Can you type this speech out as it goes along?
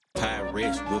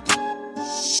Rex with them.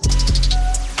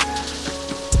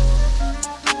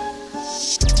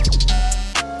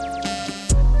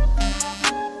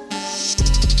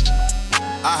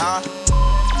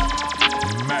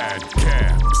 Mad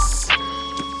Camps.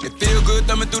 It feel good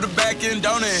thumbing through the back end,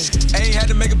 don't it? Ain't had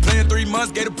to make a play in 3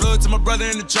 months. Gave a plug to my brother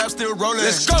in the trap, still rolling.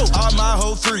 Let's go. All my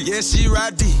whole 3, yeah, she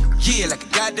ride D. Yeah, like a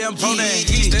goddamn pony.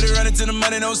 Steady running to the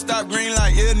money, don't stop, green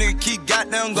light. Yeah, nigga, keep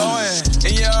goddamn going.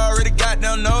 And you already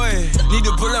goddamn know it. Need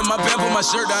to pull up my pants, put my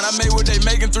shirt down. I made what they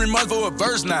make in 3 months for a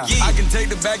verse now. I can take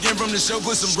the back end from the show,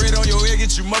 put some bread on your head,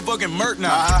 get you motherfucking murk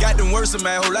now. Got them worse,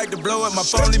 man, who like to blow up my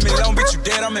phone, leave me alone, bitch, you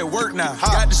dead, I'm at work now.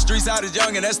 Got the streets out as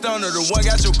young, and that's Stoner, the one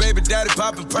got your baby daddy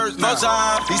popping purse now.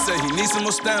 He said he needs some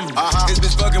more stamina. His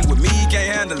bitch fucking with me, he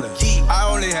can't handle her. I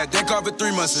only had that car for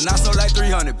 3 months, and I sold like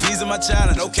 300 pieces of my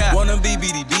challenge. No cap. Wanna be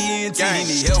BDB and T. He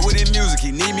need help with his music,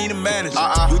 he need me to manage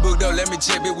it. We booked up, let me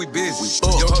check, bitch, we busy.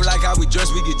 Yo, hoe like how we dress,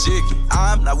 we get jiggy.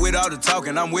 I'm not with all the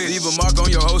talking, I'm with. Leave a mark on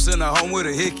your hoe, send her home with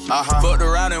a hickey. Fucked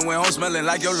around and went home smelling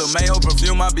like your little mayo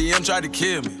perfume. My BM tried to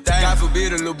kill me. God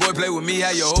forbid a little boy play with me,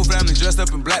 had your whole family dressed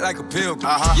up in black like a pilgrim.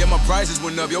 Yeah, my prices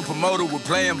went up, your promoter was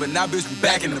playing, but now bitch, we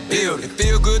back in the building. It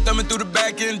feel good thumbing through the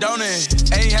back end, don't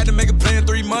it? Ain't had to make a play in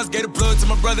 3 months. Gave a plug to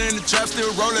my brother in the trap,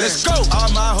 still rolling. Let's go. All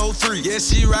my whole 3, yeah,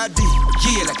 she ride D.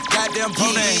 Yeah, like a goddamn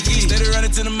pony. Steady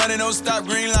running to the money, don't stop,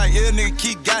 green light. Yeah, nigga,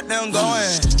 keep goddamn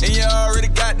going. And you already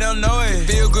goddamn know it.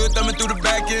 Feel good thumbing through the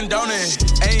back end, don't it?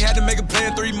 Ain't had to make a play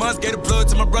in 3 months. Gave a plug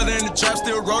to my brother in the trap,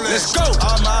 still rolling. Let's go.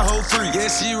 All my whole 3, yeah,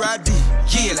 she ride D.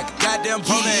 Yeah, like a goddamn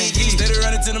pony. Steady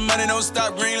running to the money, don't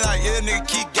stop, green light. Yeah, nigga,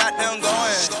 keep goddamn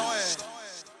going.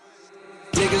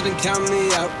 Niggas been counting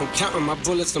me out, I'm counting my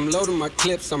bullets, I'm loading my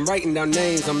clips, I'm writing down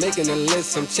names, I'm making a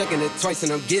list, I'm checking it twice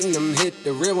and I'm getting them hit.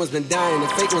 The real ones been dying, the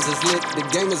fake ones is lit, the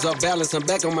game is off balance, I'm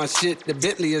back on my shit. The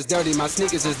Bentley is dirty, my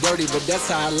sneakers is dirty, but that's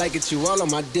how I like it, you all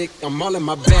on my dick, I'm all in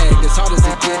my bag, as hard as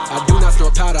it get. I do not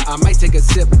snort powder, I might take a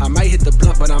sip, I might hit the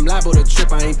blunt, but I'm liable to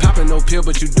trip. I ain't popping no pill,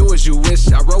 but you do as you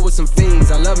wish. I roll with some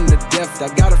fiends, I love them to death,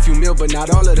 I got a few mil, but not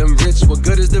all of them rich. What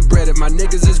good is the bread if my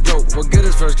niggas is broke? What good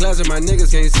is first class if my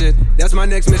niggas can't sit? That's my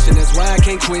next mission, that's why I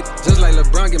can't quit. Just like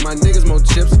LeBron, get my niggas more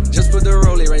chips. Just put the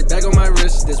rollie right back on my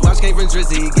wrist. This watch came from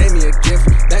Drizzy, he gave me a gift.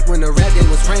 Back when the rap game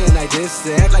was praying like this.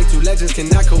 They act like two legends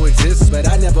cannot coexist. But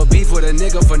I never beef with a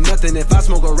nigga for nothing. If I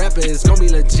smoke a rapper, it's gon' be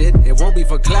legit. It won't be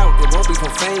for clout, it won't be for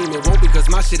fame. It won't be cause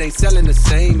my shit ain't selling the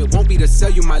same. It won't be to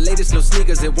sell you my latest little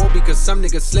sneakers. It won't be cause some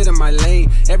niggas slid in my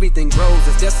lane. Everything grows,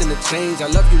 it's destined to change. I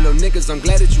love you little niggas, I'm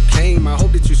glad that you came. I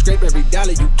hope that you scrape every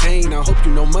dollar you came. I hope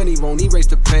you know money won't erase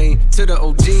the pain. To the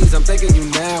OGs, I'm thanking you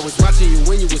now. Was watching you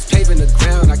when you was paving the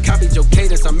ground. I copied your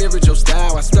cadence, I mirrored your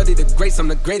style. I studied the greats, I'm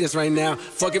the greatest right now.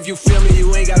 Fuck if you feel me,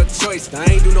 you ain't got a choice. I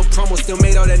ain't do no promo, still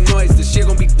made all that noise. The shit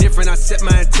gon' be different, I set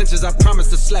my intentions. I promise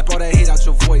to slap all that hate out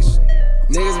your voice.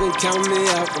 Niggas been counting me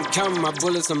out, I'm counting my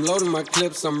bullets, I'm loading my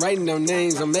clips, I'm writing down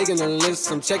names, I'm making a list,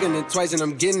 I'm checking it twice and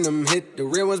I'm getting them hit. The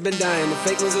real ones been dying, the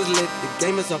fake ones is lit, the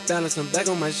game is off balance, I'm back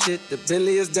on my shit. The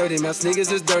Bentley is dirty, my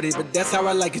sneakers is dirty, but that's how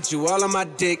I like it, you all on my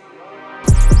dick.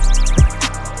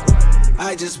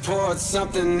 I just poured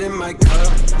something in my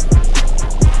cup.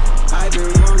 I've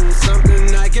been wanting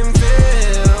something I can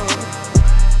feel.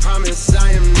 Promise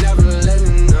I am never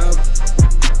letting up.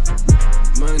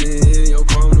 Money in your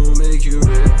palm will make you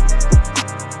rich.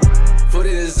 Put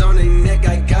it on their neck,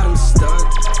 I got them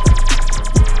stuck.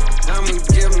 I'ma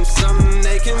give them something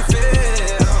they can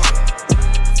feel.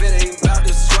 If it ain't about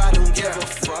this, I don't give a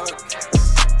fuck.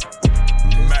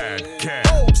 Mad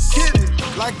Camps.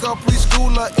 Like a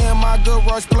preschooler in my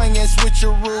garage playing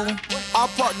switcheroo. I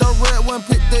parked the red one,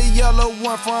 picked the yellow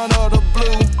one front of the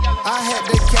blue. I had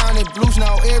to count it blues,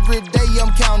 now every day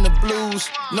I'm counting blues.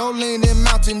 No leaning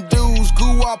Mountain Dews,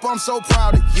 grew up, I'm so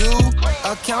proud of you.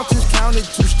 Accountants counted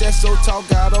 2 stacks so tall,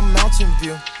 got a mountain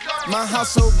view. My house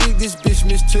so big, this bitch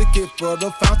mistook it for the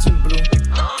fountain blue.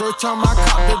 First time I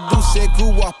caught the deuce, said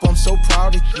grew up, I'm so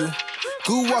proud of you.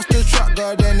 Who watched the truck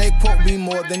guard and they quote me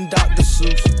more than Dr.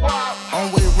 Seuss.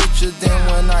 I'm way richer than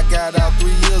when I got out 3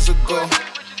 years ago.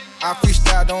 I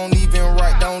freestyle, don't even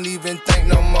write, don't even think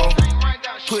no more.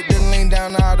 Put the lean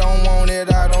down, I don't want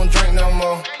it, I don't drink no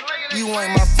more. You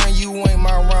ain't my friend, you ain't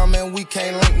my rhyme, and we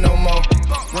can't link no more.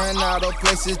 Ran out of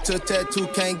places to tattoo,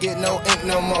 can't get no ink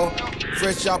no more.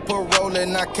 Fresh out parole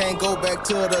and I can't go back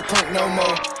to the clink no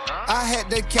more. I had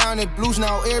to count it blues,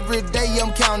 now every day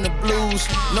I'm counting blues.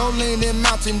 No leaning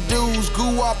Mountain Dews,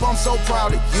 grew up, I'm so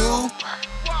proud of you.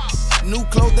 New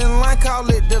clothing line, call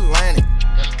it the Atlantic.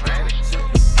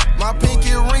 My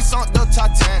pinky ring sunk the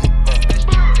Titanic.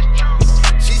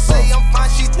 She say I'm fine,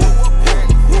 she threw a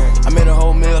panic. I made a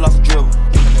whole meal off the dribble.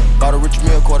 Bought a rich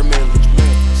meal,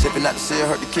 $250,000. Sippin' out the seal,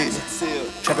 hurt the kidney.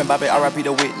 Trappin' Bobby, R.I.P.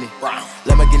 to Whitney.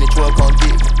 Lamborghini 12, come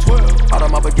get me. All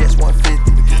them upper gets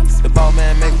 150. The ball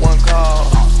man make one call.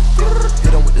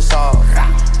 Hit him with the saw.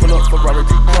 Pull up for Robert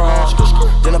Creek Crawl.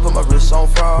 Then I put my wrist on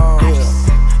fraud.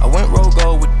 I went road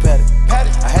gold with the paddock.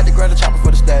 I had to grab the chopper for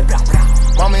the static.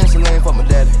 Mama and Celine for my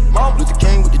daddy. Luther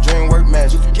King with the dream work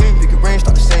magic. Pick a ring,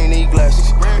 start to sing, need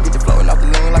glasses. Get the floating off the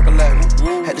lane like a ladder.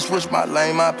 Had to switch my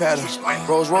lane, my pattern.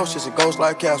 Rolls Royce, just a ghost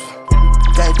like Casper.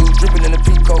 Gang dude dripping in the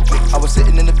peacoat. I was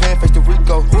sitting in the pen, face to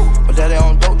Rico. My daddy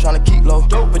on dope, tryna keep low.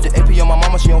 Put the AP on my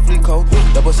mama, she on fleek coat.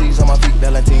 Double C's on my feet,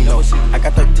 Valentino. I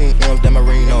got 13 M's, that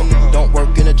Marino. Don't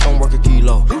work in the chum, work a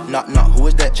kilo. Knock, knock, who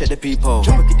is that? Check the peephole.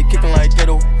 Jumper get the kicking like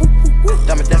Kato.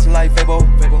 Diamond dancing like Fabo.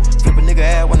 Flip a nigga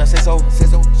ass when I say so.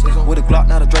 With a Glock,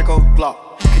 not a Draco.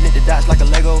 Connect the dots like a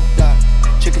Lego.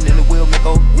 Chicken in the wheel,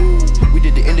 Mako. We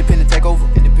did the independent takeover.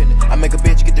 I make a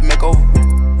bitch get the makeover.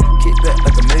 Kick back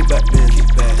like a Maybach bin.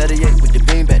 38 with the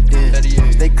beam back then.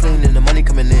 Stay clean and the money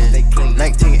coming in.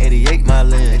 1988 my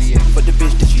lens. But the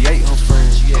bitch that she ate her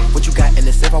friends. What you got in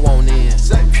the safe I want in?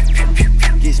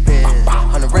 Get spin.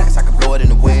 100 racks I can blow it in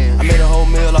the wind. I made a whole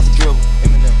meal off the dribble.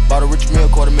 Bought a rich meal,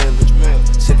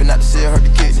 $250,000. Sippin' out the seal, hurt the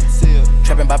kidney.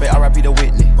 Trappin' Bobby, R.I.P. to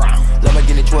Whitney.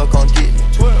 Lamborghini 12, come get me.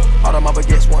 All them upper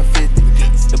gets 150.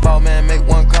 The ball man make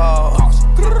one call.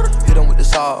 Hit him with the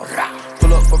saw.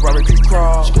 Pull up for Robert Creek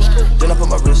Crawl. Then I put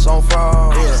my wrist on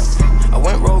fraud. I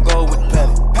went road gold with the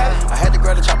paddock. I had to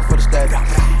grab the chopper for the static.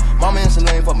 Mama and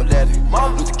Celine for my daddy.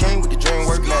 Luther King with the dream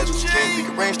work magic. Pick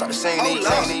a ring, start to sing, need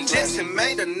Jensen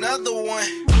made another one.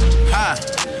 Hi,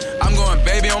 I'm going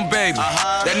baby on baby.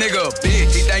 That nigga a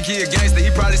bitch. He think he a gangster.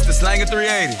 He probably still slanging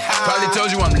 380. Probably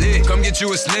told you I'm lit. Come get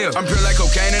you a sniff. I'm pure like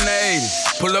cocaine in the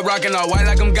 80s. Pull up rockin' all white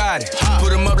like I'm got it.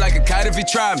 Put him up like a kite if he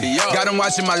try me. Got him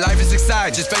watching my life is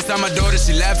exciting. Just FaceTime my daughter,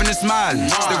 she laughing and smiling.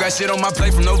 Still got shit on my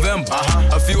plate from November.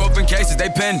 A few open cases, they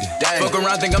pending. Fuck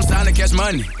around, think I'm signed to catch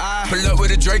money. Pull up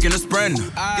with a Drake and a Sprinter.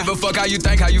 Give a fuck how you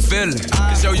think, how you feelin'.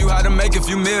 Can show you how to make a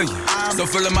few million. So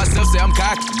full of myself, say I'm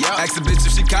cocky. Ask a bitch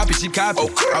if she copy, she copy.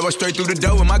 I walk straight through the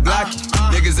door with my Glocky.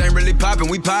 Niggas ain't really poppin',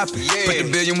 we poppin'. Put the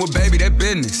billion with baby, that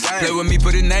business. Play with me,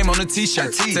 put a name on a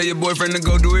t-shirt. Tell your boyfriend to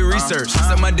go do his research.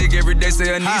 Suck my dick every day, say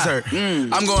her knees hurt.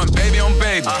 I'm going baby on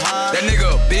baby. That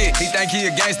nigga a bitch. He think he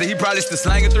a gangster, he probably still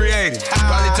slanging 380.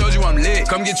 Probably told you I'm lit.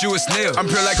 Come get you a sniff. I'm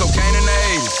pure like cocaine in the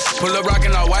 80s. Pull up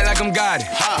rockin' all white like I'm got it.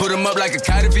 Put him up like a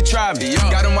kite if he try me.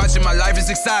 Got him watching my life is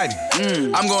exciting.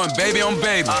 I'm going baby on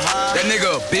baby. That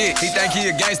nigga a bitch. He think he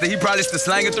a gangster, he probably still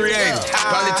slanging 380.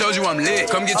 Probably told you I'm lit.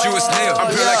 Come get you a sniff. I'm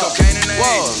pure like cocaine in the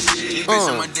 80s. Bitch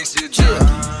on my dick, she a chill.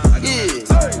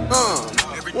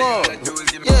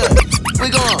 We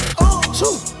going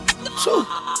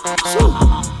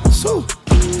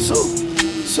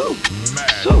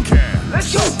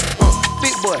Let's go.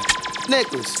 Big boy,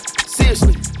 necklace,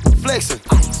 seriously, flexing,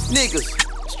 niggas,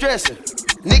 stressing.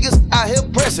 Niggas out here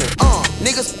pressing,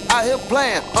 niggas out here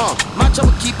playing, my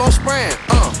chopper keep on spraying,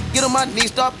 get on my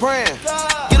knees, start praying,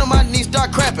 get on my knees,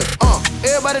 start crapping,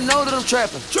 everybody know that I'm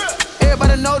trapping,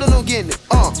 everybody know that I'm getting it,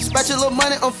 spatch a little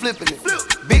money, I'm flipping it,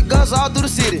 big guns all through the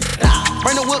city,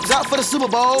 bring the whips out for the Super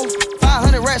Bowl,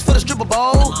 500 racks for the stripper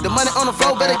bowl, the money on the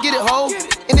floor, better get it, ho,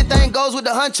 anything goes with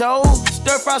the huncho,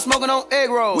 stir fry smoking on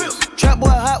egg rolls, trap boy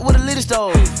hot with a little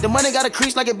stove, the money got a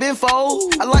crease like it been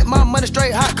fold, I like my money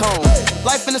straight hot cone,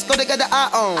 life in the store, they got the eye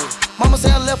on. Mama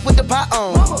say I left with the pot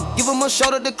on. Give him a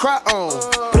shoulder to cry on.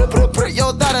 Put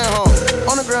your thought at home.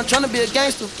 On the ground tryna be a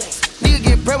gangster. Nigga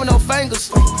get bread with no fingers.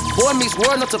 Boy meets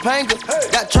world, no Topanga.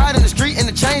 Got tried in the street and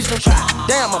it changed them.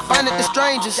 Damn, I find it the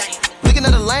strangest. Looking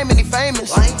at a lame and he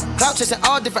famous. Clout chasing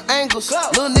all different angles.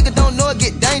 Little nigga don't know it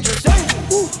get dangerous.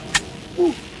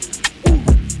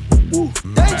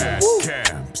 Mad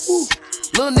Camps.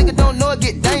 Little nigga don't know it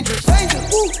get dangerous.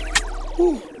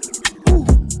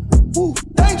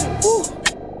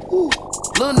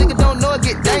 Little nigga don't know it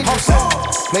get dangerous.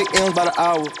 Make M's by the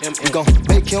hour. We gon'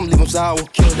 bake him, leave him sour.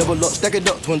 Double up, stack it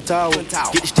up, twin tower.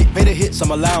 Get the stick, pay the hits,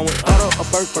 I'm allowing. Auto, a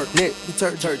burp, net,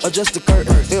 church. Adjust the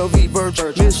curtain, LV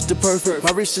Virgin, Mr. Perfect.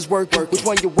 My wrist is work. Which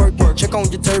one you work? Check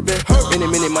on your turban. Any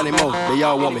minute, money more. They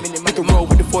all want me. We can roll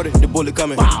with the 40, the bullet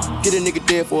coming. Get a nigga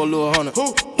dead for a little $100.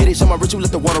 Hit it, so my rich, you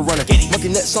let the water run it. Monkey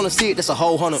nuts on the seat, that's a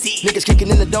whole $100. Niggas kicking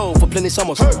in the door for plenty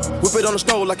summers. Whip it on the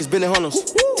stove like it's Benny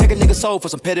Hunters. Take a nigga soul for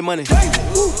some petty money.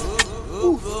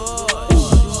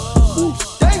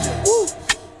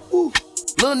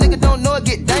 Little nigga don't know it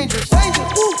get dangerous. Mad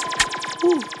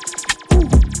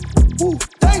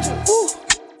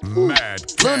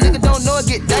Little nigga don't know it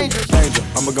get dangerous. Danger,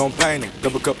 I'ma gon' paint him.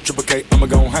 Double cup, triple K, I'ma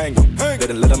gon' hang him. Let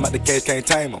him out the cage, can't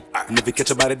tame him. And if you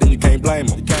catch a body, then you can't blame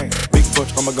him. Big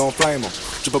torch, I'ma gon' flame 'em.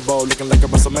 Triple bowl looking like a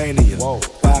WrestleMania. Whoa.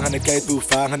 500K through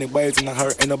 500 waves, and I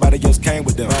heard ain't nobody else came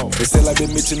with them. Whoa. They said like they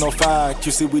Mitchell on 5,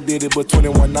 QC we did it, but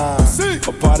 21-9.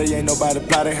 A party ain't nobody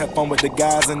plotting, had fun with the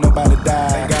guys and nobody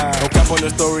died. No cap on the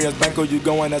story, as Banco you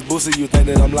going, as Boosie, you think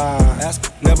that I'm lying.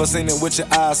 Never seen it with your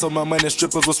eyes, so my money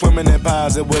strippers were swimming in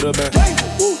pies, it would've been danger.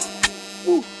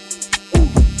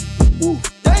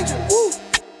 Danger.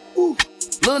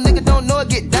 Little nigga don't know it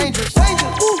get dangerous. Danger.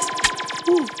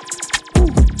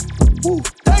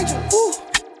 Danger.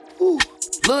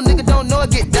 Little nigga don't know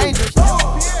it get dangerous. Play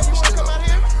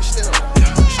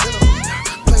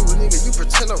with nigga, you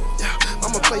pretend.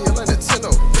 I'ma play you like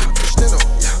Nintendo.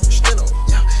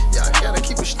 I gotta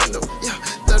keep it stendo.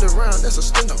 30 round, that's a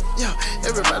stendo.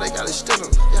 Everybody got a stendo. A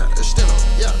stendo.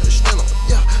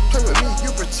 Play with me,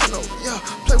 you pretend.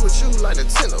 Play with you like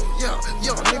Nintendo.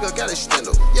 Young nigga got a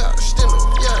stendo. Stendo.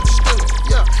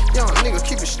 Young nigga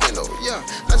keep it stendo.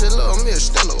 I just love me a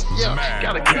stendo.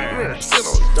 Gotta keep me a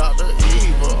stendo. Dr.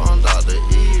 Evil, I'm Dr.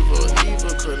 Evil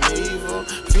Knievel.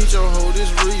 Feet your hold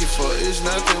this reefer. It's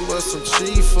nothing but some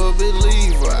chiefer.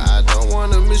 Believer, I don't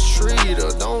wanna mistreat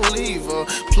her. Don't leave her.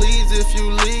 Please, if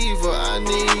you leave her, I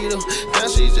need her. Now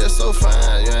she just so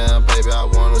fine, yeah, baby, I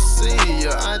wanna see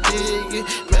her. I dig it,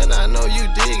 man, I know you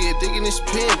dig it. Digging this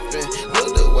pimpin'.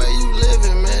 Look the way you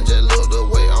living, man, just look the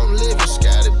way I'm living.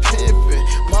 Scotty pimpin'.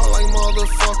 Ball like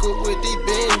motherfucker with these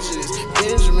Benjis.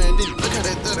 Benjamin, look how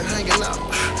that 30 hanging out.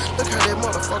 Look how that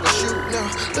motherfucker shoot now.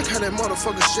 Look how that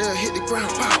motherfucker shell hit the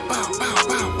ground. Bow.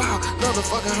 Another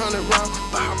fucking 100 round.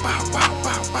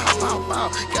 Bow.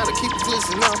 Gotta keep it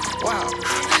glisten now. Wow.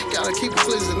 Gotta keep it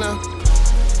glisten now.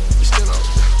 Steno.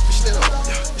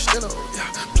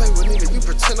 Play with nigga, you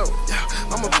pretend.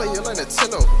 I'ma play you like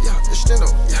Nintendo. Steno.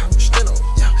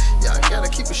 I gotta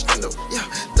keep it stendo.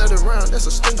 30 round, that's a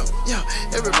stendo.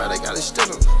 Everybody got a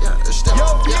stendo. Steno.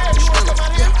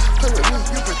 Play with me,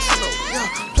 you pretend.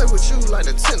 Play with you like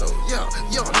Nintendo.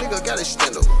 Young nigga got a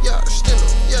stendo. Steno.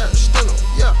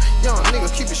 Young nigga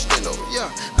keep it stendo.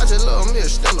 I just love me a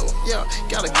stendo.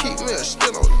 Gotta keep me a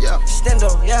stendo. Stendo.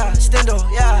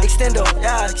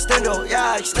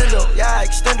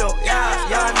 Extendo.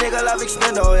 Young nigga love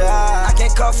extendo. I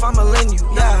can't cuff, I'ma lend you.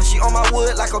 She on my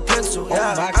wood like a pencil.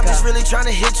 I'm just really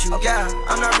tryna hit you.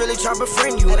 I'm not really tryna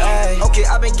befriend you. Okay,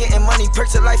 I been getting money,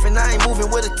 perks of life, and I ain't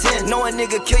moving with a 10. Know a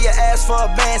nigga kill your ass for a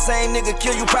band, same nigga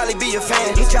kill you, probably be a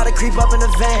fan. He try to creep up in the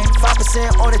van,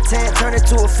 5% on the 10, turn it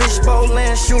to a fishbowl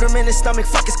land. Shoot him in the stomach,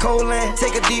 fuck his cold land.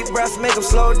 Take a deep breath, make him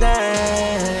slow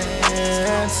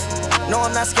dance. No,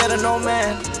 I'm not scared of no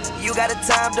man. You got a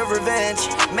time to revenge.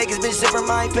 Make his bitch zipper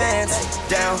my pants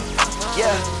down.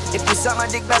 If you suck my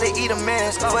dick, better eat a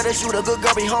man. Better shoot a good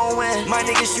girl, be home when my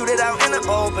niggas shoot it out in the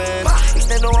open.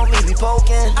 Extendo on me, be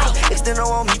poking. Extendo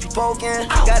on me, be poking.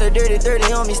 Got a dirty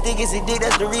on me, stick is a dick.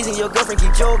 That's the reason your girlfriend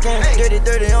keep choking.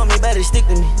 Dirty on me, better stick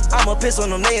to me. I'ma piss on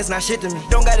them, they it's not shit to me.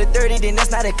 Don't got a 30, then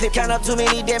that's not a clip. Count up too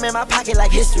many damn in my pocket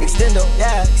like history. Extendo.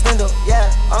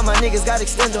 All my niggas got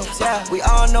extendos. We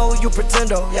all know you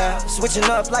pretendo. Switching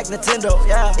up like Nintendo.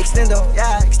 Extendo.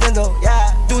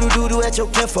 Do at your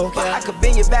kinfolk. I could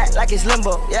bend your back like it's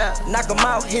limbo. Knock him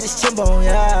out, hit his chin bone.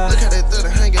 Look how that 30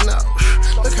 hanging out.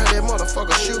 Look how that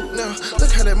motherfucker shoot now.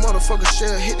 Look how that motherfucker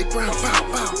shell hit the ground.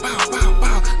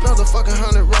 Bow. Another fucking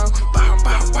 100 round. Bow.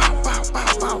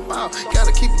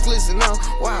 Gotta keep it glisten now.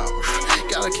 Wow.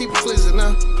 Gotta keep it glisten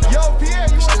now. Yo, Pierre,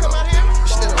 you wanna come out here?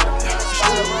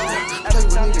 Play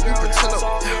with nigga, you pretend.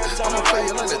 I'ma play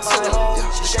you like Nintendo.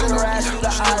 Shake her ass through the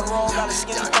eye roll. Got a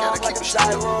skinny thong like a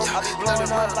gyro. I be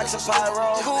blowing up like some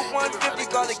pyro. Coupe 150,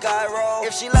 call it gyro.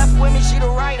 If she left with me, she the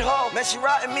right hoe. Man, she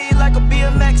riding me like a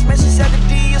BMX. Man, she said the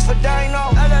D is for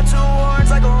dino. I got 2 horns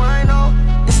like a rhino.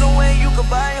 There's no way you could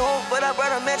buy home, but I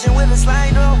brought a mansion with a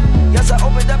slide though. Yes, I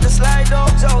opened up the slide though,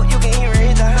 so you can hear it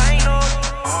hit the high note.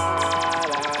 I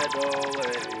like the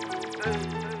way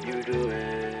you do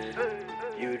it.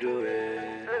 You do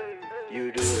it.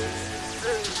 You do it.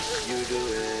 You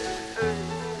do it.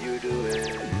 You do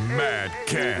it. Mad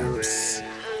Camps.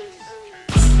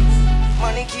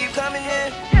 Money keep coming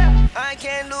in. I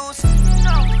can't lose.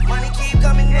 Money keep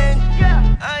coming in.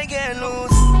 I can't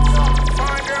lose.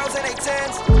 Foreign girls in they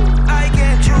tens. I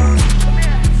can't choose.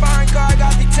 Foreign car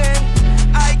got the 10.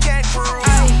 I can't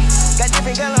cruise. Got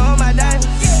different color on my dime.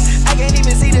 I can't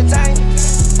even see the time.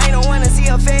 I don't wanna see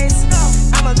her face.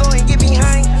 I'ma go and get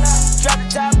behind. Drop the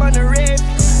top on the rib.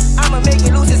 I'ma make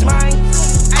it lose his mind.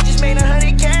 I just made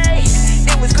 100K.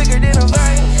 It was quicker than a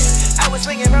vine. I was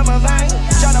swinging from a vine.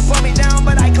 Try to pull me down,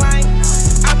 but I climb.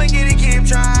 I'ma get it, keep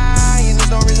trying.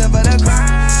 There's no reason for the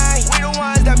crime. We the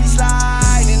ones that be sliding.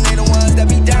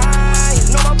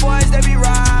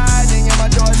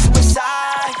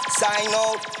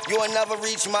 never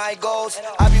reach my goals.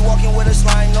 I be walking with a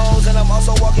slime nose, and I'm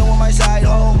also walking with my side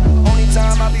hoe. Only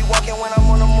time I be walking when I'm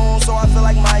on the moon, so I feel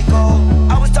like Michael.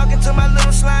 I was talking to my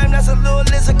little slime, that's a little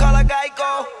lizard called a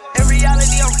Geico. In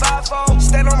reality, I'm 5'4".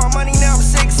 Stand on my money, now I'm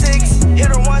 6'6". Hit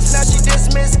her once, now she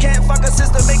dismissed. Can't fuck her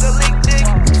sister, make her lick dick.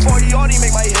 40 already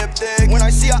make my hip thick. When I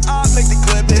see her op, make the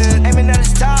clip hit. Aiming at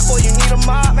his top, boy, you need a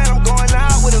mop. Man, I'm going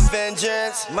out with a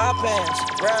vengeance. My pants,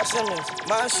 Rap Simmons.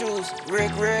 My shoes,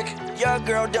 Rick. Young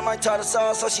girl did my tartar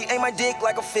sauce, so she ate my dick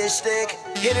like a fish stick.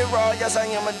 Hit it raw, yes, I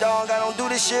am a dog. I don't do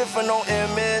this shit for no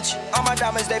image. All my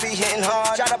diamonds, they be hitting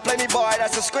hard. Try to play me, boy,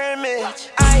 that's a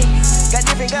scrimmage. I got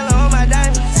different color on my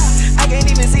diamonds. I can't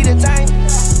even see the time.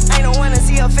 I don't wanna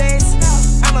see her face.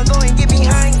 I'ma go and get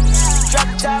behind. Drop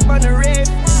the top on the rib.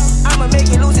 I'ma make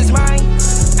it lose his mind.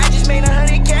 I just made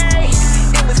 100K.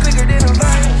 It was quicker than a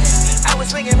vine. I was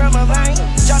swinging from a vine.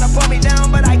 Try to pull me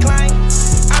down, but I climb.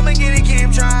 I'ma get it,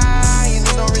 keep trying.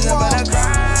 There's no reason but to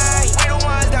cry. We the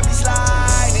ones that be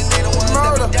sliding. They the ones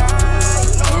that be dying.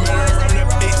 No the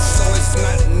bitch, so it's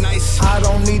not nice. I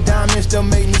don't need diamonds to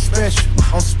make me special.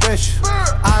 I'm special.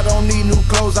 I don't need new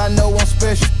clothes, I know I'm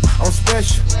special. I'm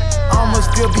special. I'ma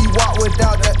still be walk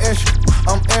without the extra.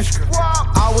 I'm extra.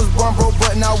 I was born broke,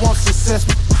 but now I'm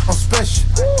successful. I'm special.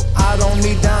 I don't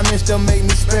need diamonds to make me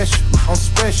special. I'm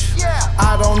special.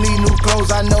 I don't need new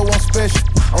clothes, I know I'm special.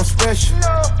 I'm special.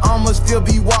 I'ma still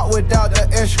be walk without the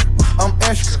extra. I'm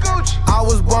extra. I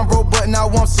was born broke, but now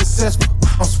I'm successful.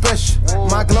 I'm special.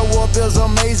 My glow up is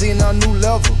amazing, a new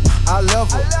level. I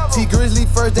love her. T Grizzly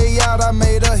first day out, I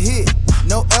made a hit.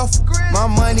 No effort. My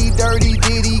money dirty,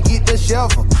 did he get the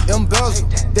shovel? Embezzle.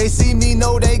 They see me,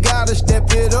 know they gotta step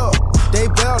it up. They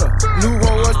better. New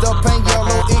rollers, the paint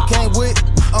yellow, it came with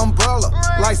umbrella.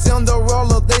 Like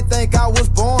Cinderella, they think I was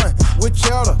born with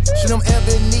cheddar. Shit, them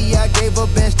ebony, I gave a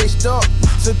bench, they stuck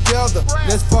together.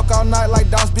 Let's fuck all night like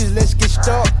dogs, bitch, let's get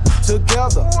stuck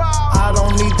together. I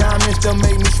don't need diamonds to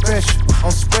make me special.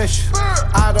 I'm special.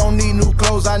 I don't need new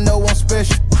clothes, I know I'm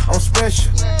special. I'm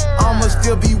special. I'ma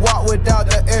still be walk without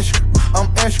the extra.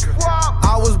 I'm extra.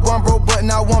 I was born broke, but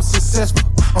now I'm successful.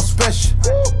 I'm special.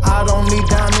 I don't need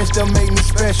diamonds to make me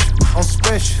special. I'm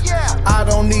special. I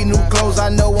don't need new clothes, I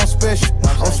know I'm special.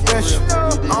 I'm special.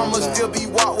 I'ma still be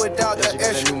walk without the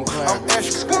extra. I'm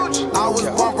extra. I was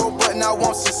born broke, but now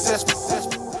I'm successful.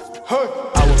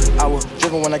 I was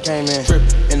drippin' when I came in.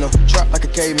 In the trap like a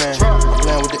caveman. I'm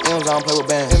playing with the M's, I don't play with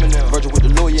bands. Virgil with the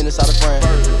Louis in the side of frame.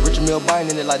 Richard Mill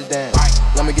biting it like a dance.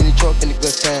 Let me get the truck in the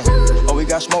good tan. Oh, we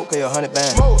got smoke, pay 100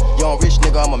 bands. Young rich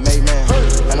nigga, I'm a made man.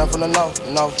 And I'm from the north.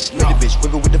 Make the bitch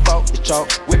whip it with the fork, it's chalk.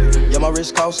 Yeah, my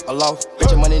wrist cost a loss. Bitch,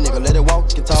 your money, nigga, let it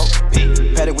walk, can talk.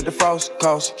 Pat it with the frost,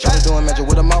 cost. Shawty doing magic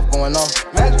with her mouth going off.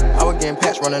 I was getting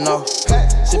patched running off.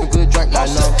 Sippin' good drink, not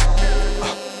enough.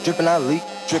 Drippin', I leak.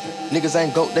 Drippin'. Niggas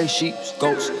ain't goat, they sheeps.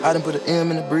 Goats. I done put an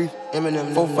M in the brief.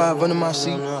 Eminem 4-5 under my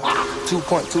seat.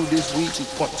 2.2 this week.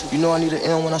 2.2. You know I need an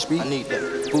M when I speak. I need that.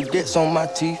 Who gets on my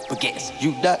teeth? Baguettes.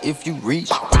 You die if you reach.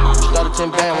 Start a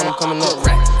 10 band when I'm coming up.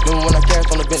 Remember when I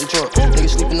cashed on the Bentley truck?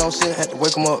 Niggas sleeping on set, had to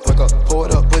wake 'em up. Pour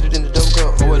it up, put it in the double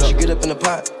cup. She get up in the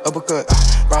pot, uppercut.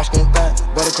 Brown skin thigh,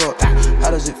 buttercup.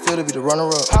 How does it feel to be the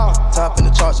runner-up? Top in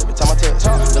the charts every time I touch.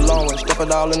 The long way, stuff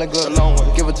it all in the gut.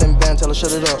 Give her 10 band, tell her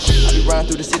shut it up. I be riding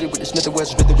through the city with the Smith &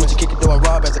 Wesson. Gucci kick it door and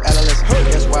rob as an adolescent.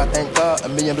 That's why I thank God, a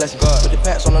million blessings. Put the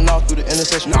pats on the north through the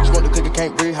intersection. Smoke the cookie,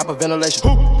 can't breathe, hyperventilation.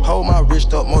 Hold my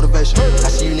wrist up, motivation. I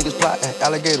see you niggas plotting,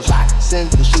 alligators.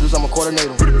 Send the shooters, I'm a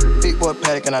coordinator. Big boy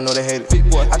Paddock and I know they hate it.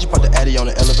 I just put the Addy on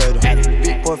the elevator.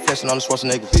 Big boy flexing on the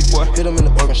Schwarzenegger. Hit him in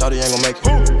the organ, shawty ain't gon' make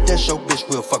it. That's your bitch,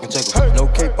 we'll fucking take her. No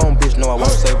cape on, bitch, no I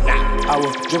won't save her. I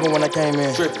was drippin' when I came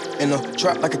in. In the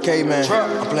trap like a caveman.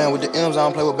 I'm playing with the M's, I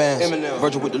don't play with bands.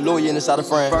 Virgil with the Louis in the side of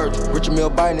frame. Richard Mill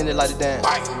biting it like a dance.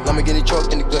 Let me get the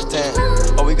truck in the good tan.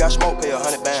 Oh, we got smoke, pay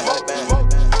 100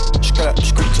 bands.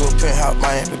 Street to a penthouse,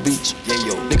 Miami Beach. Yeah,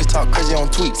 yo. Niggas talk crazy on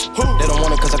tweets. They don't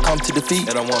want it cause I come to defeat.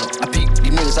 They don't want it. I peek,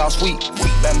 these niggas all sweet.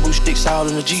 Bamboo sticks all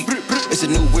in the Jeep. It's a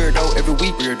new weirdo every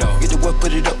week. Get the what,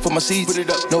 put it up for my seeds. Put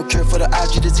it up. No cure for the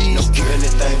IG disease. No cure.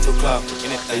 Anything for clout.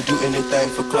 They do anything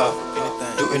for clout.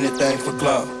 Do anything for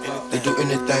clout. They do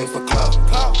anything for clout.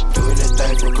 Do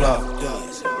anything for clout.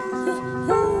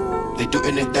 They do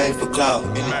anything for clout.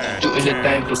 Do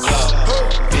anything for clout.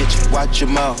 Bitch, watch your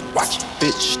mouth.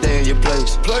 Bitch, stay in your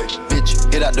place. Bitch,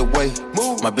 get out the way.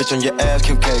 My bitch on your ass,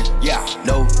 Kim K. Yeah.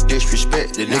 No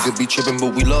disrespect. The nigga be trippin',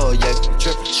 but we love, yeah.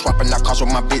 Swappin' our cars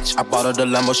with my bitch. I bought her the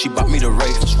Lambo, she bought me the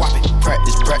Wraith. Swap it.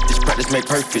 Practice make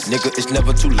perfect. Nigga, it's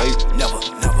never too late. Never.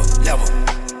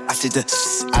 I take the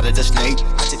out of the snake.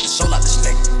 I take the soul out the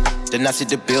snake. Then I see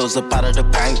the bills up out of the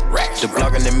bank. The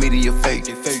blog and the media fake.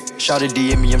 Shawty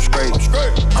DM me, I'm straight.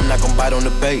 I'm not gon' bite on the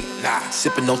bait.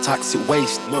 Sippin' no toxic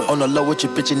waste. On the low with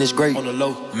your bitch and it's great. On the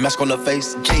low, mask on the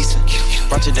face, Jason.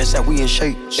 Ratchet that shot, we in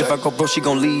shape. If I go bro, she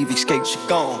gon' leave, escape. She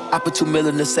gone. I put $2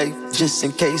 million in the safe, just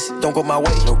in case. Don't go my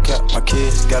way. No cap, my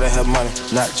kids gotta have money,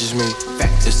 not just me.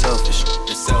 It's selfish.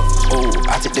 Ooh,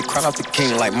 I take the crown off the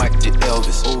king like Mike did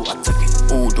Elvis. Ooh, I took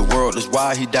it. Ooh, the world is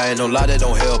wild, he dying, don't lie, that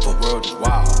don't help him. World is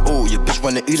wild. Ooh, your bitch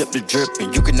wanna eat up the drip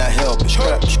and you cannot help it.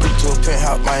 Straight to a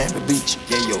penthouse, Miami Beach.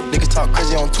 Yeah, yo, niggas talk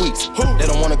crazy on tweets. They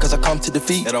don't want it cause I come to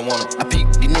defeat. They don't want it. I peek,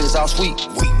 these niggas all sweet.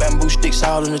 Bamboo sticks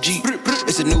all in the Jeep.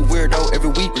 It's a new weirdo every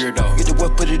week. Get the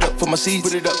work, put it up for my seeds.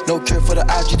 Put it up. No cure for the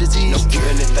IG disease. No do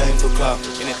anything for clout.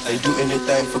 They do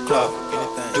anything for clout.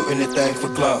 Do anything for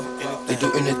clout. They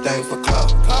do anything for clout.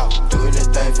 Do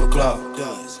anything for clout.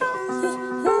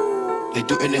 They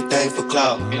do anything for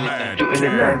clout. Do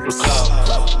anything for clout.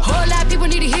 Whole lot of people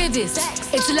need to hear this.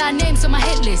 It's a lot of names on my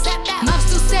hit list. Mouth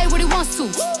still say what he wants to.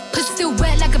 Pussy still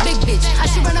wet like a big bitch. I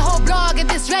should run a whole blog at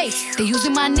this rate. They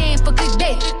using my name for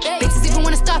clickbait. Bitches even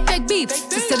wanna start fake beef.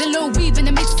 Just sell a little weave in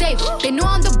the mixtape. They know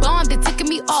I'm the bomb, they ticking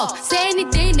me off. Say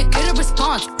anything to get a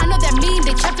response. I know that mean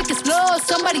they traffic is slow.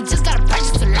 Somebody just gotta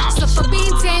purchase a launch. So for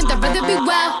being tame, I'd rather be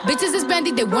wild. Bitches is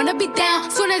bendy, they wanna be down.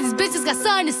 Soon as these bitches got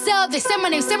something to sell, they say my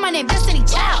name, Destiny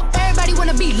Child. Everybody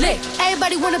wanna be lit,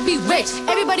 everybody wanna be rich,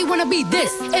 everybody wanna be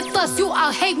this. If us, you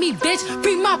all hate me, bitch.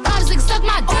 Free my problems, like suck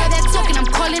my dick. All that talking, I'm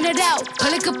calling it out.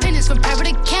 Public opinions from private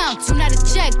accounts. You not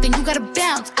a check, then you gotta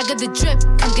bounce. I got the drip,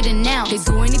 come get it now. They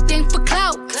do anything for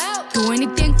clout, do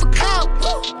anything for clout.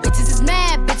 Bitches is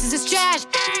mad, bitches is trash.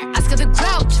 I got the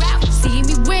grouch. See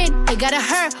me win, they gotta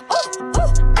hurt.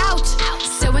 Ooh, ouch.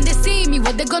 So when they see me,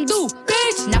 what they gon' do?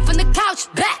 Bitch, not from the couch,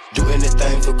 back. Do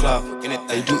anything for clout.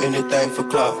 They do anything for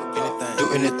clout.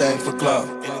 Do anything for clout.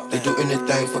 They do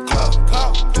anything for clout.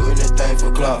 Do anything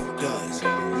for clout.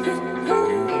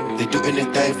 They do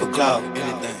anything for clout.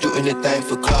 Do anything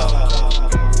for clout.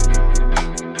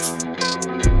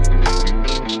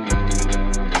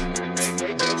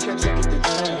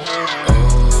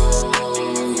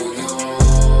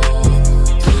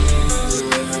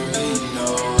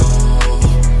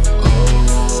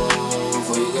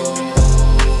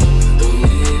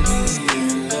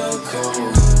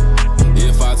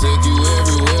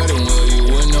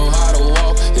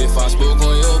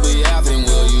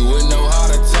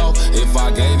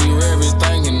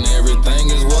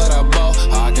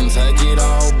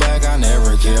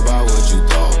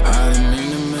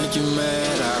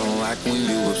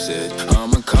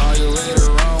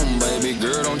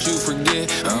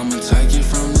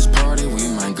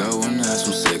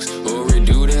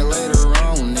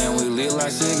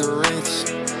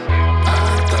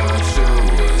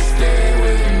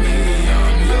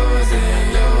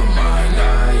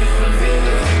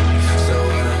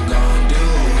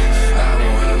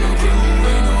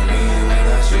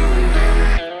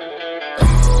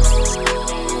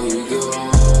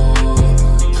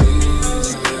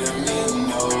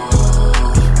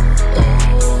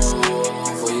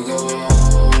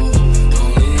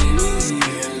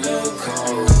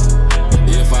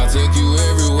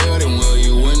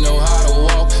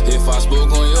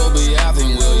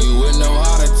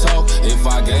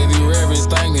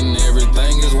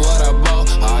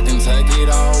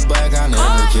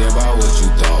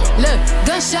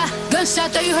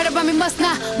 Gunshot, thought you heard about me, must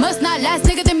not. Last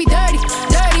nigga did me dirty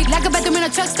like a bathroom in a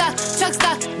truck stop.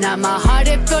 Now my heart,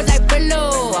 it feels like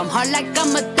Brillo. I'm hard like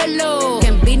I'm a Thillo.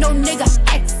 Can't be no nigga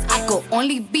ex, I could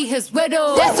only be his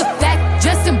widow. That's a fact,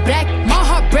 dressed in black, my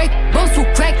heart break, bones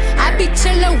will crack. I be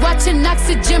chillin', watching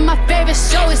Oxygen, my favorite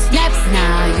show is Snaps.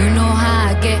 Nah, you know how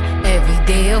I get, every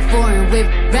day a foreign whip.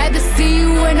 Rather see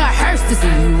you in a hearse than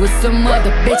see you with some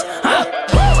other bitch, huh?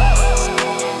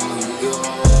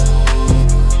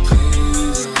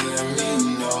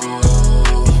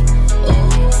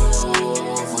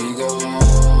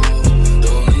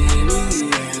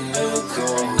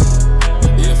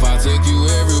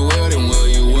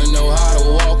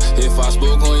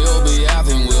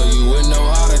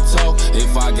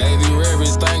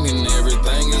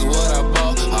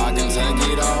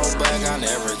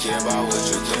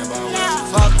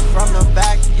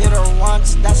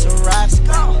 That's a rap.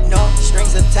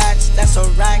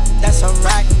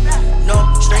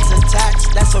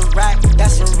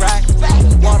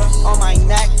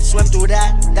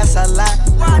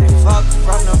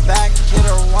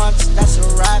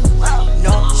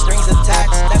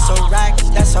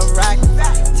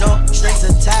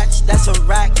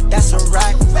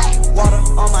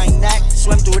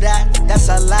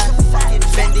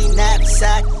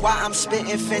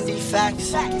 spitting Fendi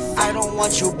facts. I don't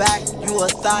want you back, you a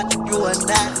thought, you a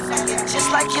gnat.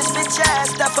 Just like his bitch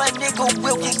ass, that a nigga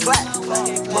will get clapped.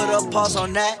 Put a pause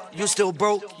on that, you still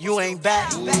broke, you ain't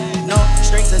back. No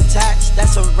strings attached,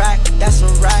 that's a rack, that's a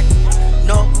rack.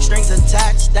 No strings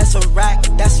attached, that's a rack,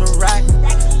 that's a rack.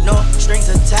 No strings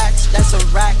attached, that's a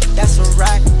rack, that's a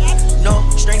rack. No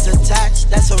strings attached,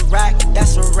 that's a rack,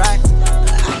 that's a rack.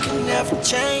 I can never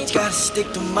change, gotta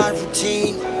stick to my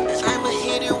routine. I'ma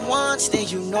hit it once, then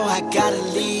you know I gotta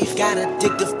leave. Got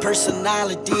addictive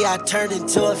personality, I turned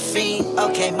into a fiend.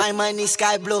 Okay, my money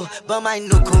sky blue, but my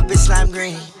new coupe is slime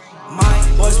green.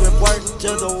 My boys with work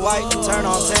to the white, turn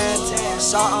on 10.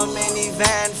 Saw a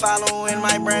minivan following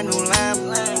my brand new lamp.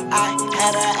 I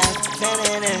had a F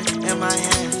in my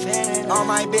hand. All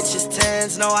my bitches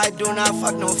tens, no I do not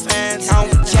fuck no fans. I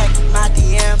don't check my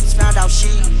DMs, found out she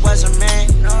was a man.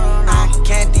 I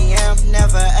can't DM,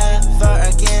 never ever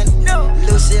again.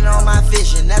 Lucid on my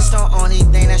vision, that's the only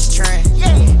thing that's trend.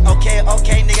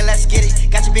 Okay, nigga, let's get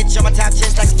it. Got your bitch on my top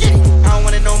chest like skitty. I don't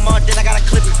wanna know more, then I gotta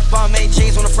clip it. Balmain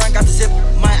jeans on the front, got the zipper.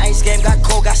 My ice game got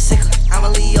cold, got sicker. I'm a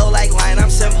Leo like lion, I'm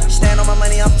Simba. Stand on my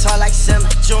money, I'm tall like Simba.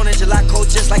 June and July cold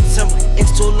just like Timber.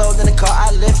 It's too low, then the car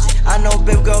I lift it. I know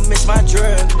baby girl miss my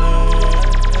drip.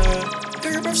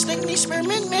 Girl, your breath stink, need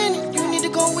spearmint minute. You need to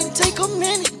go and take a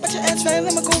minute. But your ass fat,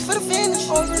 I'ma go for the finish.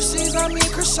 Overseas, I'm eating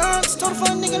croissants. Told the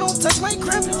fuck nigga don't touch my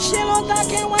crib. Shit on that,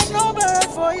 can't wipe no bird.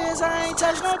 4 years, I ain't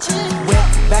touched no chin. Whip,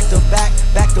 back to back,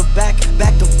 back to back,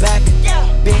 back to back.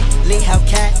 Bentley,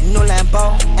 Hellcat, new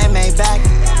Lambo, MA back.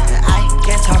 I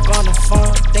can't talk on the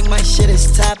phone, think my shit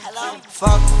is tapped.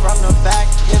 Fuck from the back,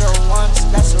 hit her once,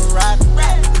 that's a wrap.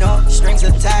 No strings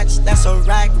attached, that's a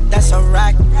rack, that's a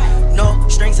rack. No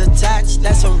strings attached,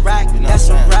 that's a rack, that's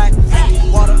a rack.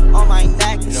 Water on my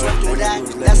neck, slip through that,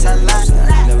 that's a lot.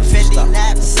 Fendi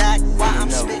knapsack, while I'm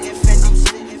spitting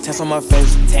Fendi. Tats on my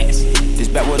face, this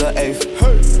back with an eighth.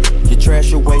 You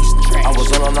trash your waist. I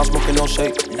was on, I'm not smoking, no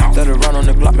shake. Let it run on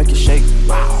the Glock, make it shake.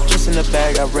 Just in the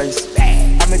bag, I race.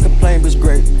 I make a plain bitch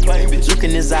great. Look in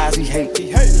his eyes, he hate.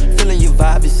 Feeling your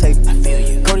vibe, it's safe.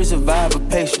 Cody survive, a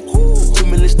patient. 2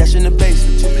 million stash in the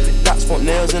basement. Dots want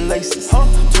nails and laces.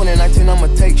 2019, I'ma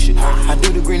take shit. I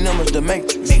do the green numbers, the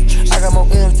matrix. I got more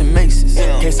M's than Macy's.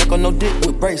 Can't suck on no dick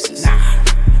with braces.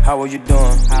 How are you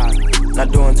doing?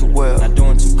 Not doing too well. Not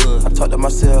doing too good. I talk to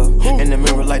myself in the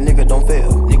mirror like nigga don't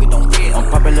fail. Nigga don't fail.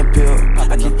 I'm popping the pill.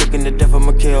 I keep thinking the death of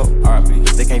McKill.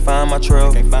 They can't find my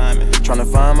trail. Can't find me.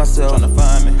 Tryna find myself. Tryna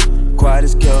find me. Quiet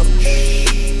as kept.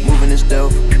 Moving in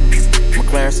stealth.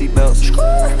 McLaren seatbelts.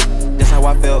 That's how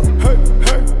I felt.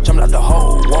 Jumped out the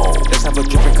hole. Whoa. Let's have a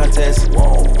dripping contest.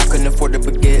 Whoa. I couldn't afford the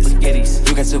baguettes.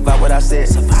 You can survive what I said.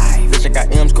 Survive. Bitch, I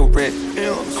got M's correct.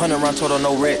 100 round total,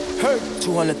 no red.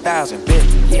 200,000, bet.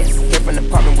 Came from the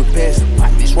apartment with pets.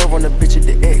 Swerve on the bitch at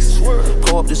the X.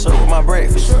 Pull up the syrup with my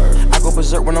breakfast. I go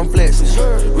berserk when I'm flexing.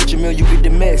 Rich and Mill, you get the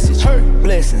message.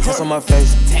 Blessings, that's on my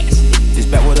face. This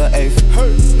back with an eighth.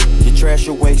 You trash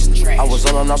your waist. I was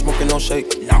on, I'm not smoking, no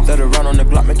shake. Let it run on the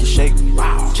Glock, make it shake.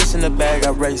 Just in the bag,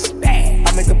 I race.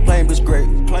 I make a plain bitch great.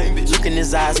 Look in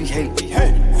his eyes, he hate.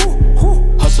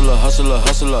 Hustler,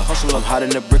 hustler, hustler. I'm hiding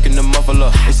the brick in the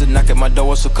muffler. It's a knock at my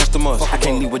door, it's a customer. I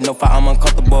can't leave with no fire, I'm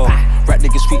uncomfortable. Rap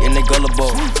niggas sweet and they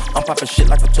gullible. I'm popping shit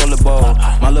like a toilet bowl.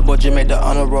 My little boy Jim made the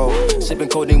honor roll. Sipping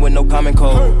codeine with no common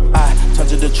cold. I turn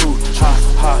to the truth.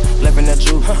 Ha, ha, laughing at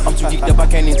you. I'm too geeked up, I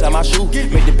can't even tie my shoe.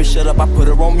 Make the bitch shut up, I put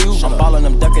her on mute. I'm ballin',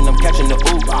 I'm ducking, I'm catching the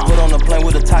ooh. Put on a plane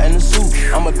with a tie in the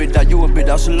suit. I'm a bit out, you a bit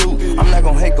out, salute. I'm not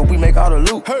gon' hate, cause we make all the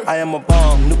loot. I am a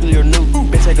bomb, nuclear nuke.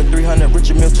 Bitch, take a 300,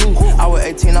 Richard Mill too. I was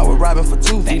 18, I was robbing for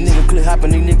 2. These niggas click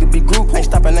hopping, these niggas be group. Ain't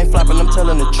stopping, ain't flopping, I'm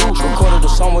telling the truth. Recorded a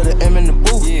song with an M in the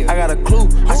booth. I got a clue,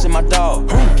 I see my dog.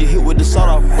 Get hit with the sawed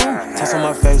off. Tats on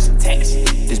my face.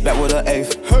 This back with an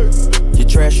eighth. You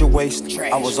trash your waist.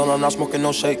 I was on, I'm not smoking,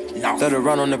 no shake. Let it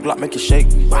run on the Glock, make it shake.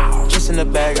 Just in the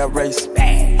bag, I race.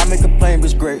 I make a plain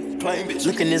bitch great.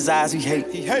 Look in his eyes, he hate.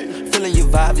 Feeling your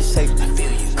vibe, it's safe.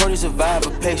 Cody survive, a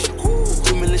patient.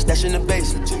 2 million stash in the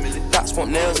basement. Dots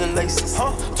want nails and laces.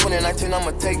 2019,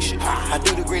 I'ma take shit. I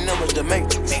do the green numbers, the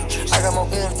matrix. I got more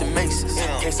M's than Macy's.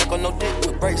 Can't suck on no dick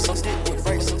with braces.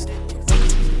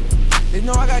 They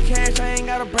know I got cash, I ain't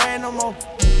got a brand no more.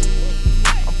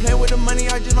 I'm playing with the money,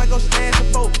 I just might go stand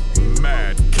the boat.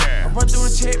 Mad Cams. I run through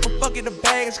the check, but fuck it, the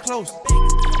bag is close.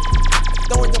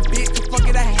 Throwing the bitch, but fuck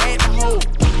it, I had to hold.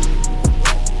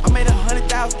 I made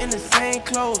 100,000 in the same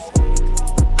clothes.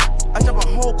 I jump a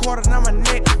whole quarter, now my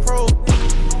neck froze.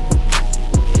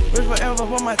 Rich forever,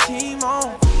 put my team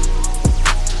on.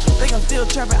 Think I'm still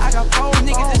trapping, I got 4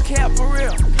 niggas just cap for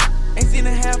real. Ain't seen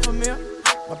a half a mil.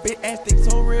 My big ass think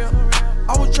so real.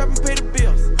 I was trapping, pay the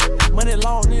bills.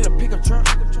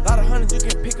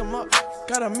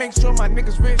 Gotta make sure my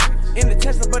niggas rich. In the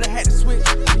Tesla, but I had to switch.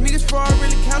 The niggas fraud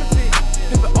really counterfeit.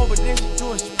 Flip it over, then she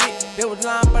do a spit. They was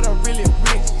lying, but I'm really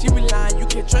rich. She be lying, you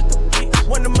can't trust the bitch.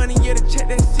 Want the money, yeah, to check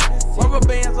that shit. Rubber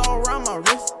bands all around my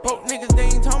wrist. Broke niggas, they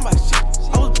ain't talking about shit.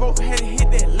 I was broke, had to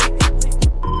hit that lick.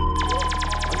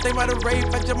 I'm thinking about the rape,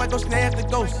 I just might go snatch the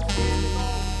ghost.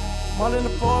 I'm all in the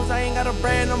Forbes, I ain't got a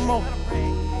brand no more.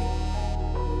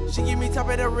 She give me top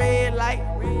of the red light.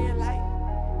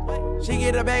 She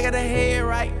get a bag of the head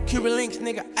right. Cuban links,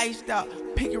 nigga, iced out.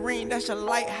 Pick a ring, that's your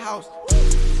lighthouse.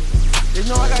 They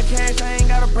know I got cash, I ain't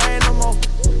got a brand no more.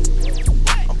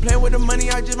 I'm playing with the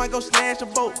money, I just might go snatch a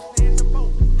boat.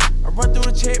 I run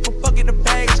through the check, but fuck it, the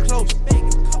bag is close.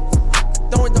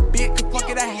 Throwing the bit, cause fuck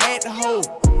it, I had to hold.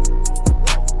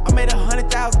 I made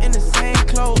 100,000 in the same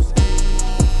clothes.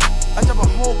 I drop a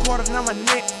whole quarter, now my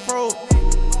neck froze.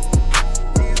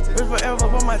 Rich forever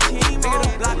for my team,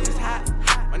 nigga, the block is hot.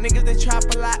 My niggas, they trap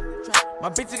a lot. My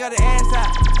bitches got her ass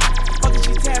out. Fuck it,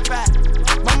 she tap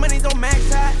out. My money don't max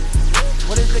out.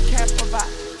 What is the cap about?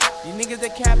 You niggas, they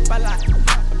cap a lot.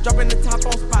 I'm dropping the top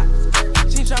on spot.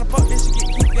 She ain't tryna fuck this, she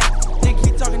get kicked out. Nigga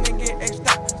keep talking, then get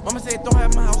extra. Mama said don't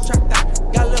have my house trapped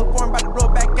out. Got a little foreign, about to blow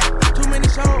back out. Too many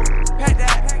shows, pack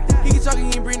that. He keep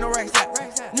talking, he ain't bring no racks out.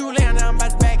 New land, now I'm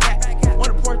about to back out.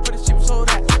 Want a Porsche, but the shit was sold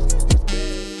out.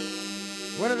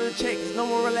 Run the check, there's no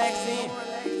more relaxing.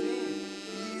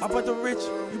 I bought the rich,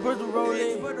 you bought the roll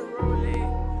in.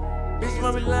 Bitch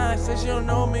mama lying, said she don't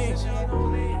know me.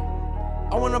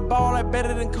 I want a ball like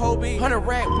better than Kobe. 100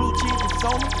 rack, blue cheese and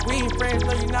soda. We ain't friends,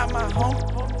 no, you not my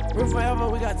homie. Real forever,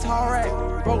 we got tall rack.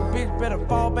 Broke bitch, better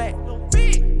fall back.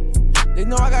 They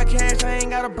know I got cash, I ain't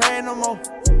got a brand no more.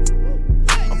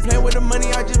 I'm playing with the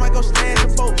money, I just might go stand the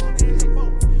boat.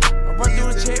 I run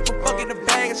through the check, but fuck it, the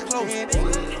bag is close.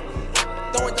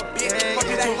 Throwing the bitch, fuck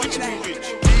it, I hit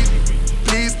that.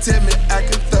 Please tell me I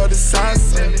can throw the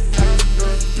sauce on it.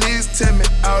 Please tell me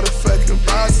all the fucking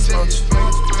boss want you.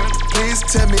 Please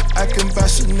tell me I can buy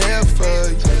Chanel for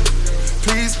you.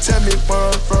 Please tell me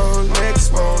one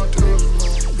Rolex won't do.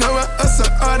 No one else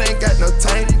on art ain't got no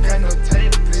time.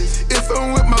 If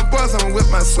I'm with my boys, I'm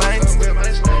with my slangs.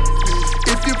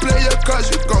 If you play your cards,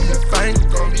 you gon' be fine.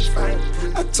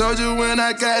 I told you when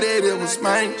I got it, it was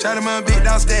mine. Shout out my big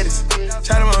dog status.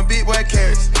 Shout out my big boy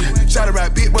carrots. Shout out my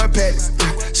big boy patties.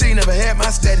 She ain't never had my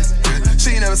status.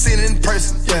 She ain't never seen it in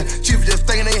person. Yeah, she was just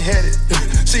thinking they had it.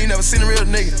 She ain't never seen a real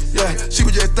nigga. Yeah, she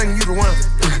was just thinking you the one.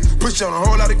 Put you on a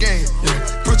whole lot of game.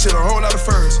 Put you on a whole lot of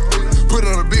furs. Put it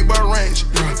on a big boy range.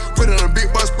 Put it on a big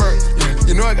boy spurt.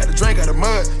 You know I got the drink out of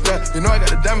mud. Yeah, you know I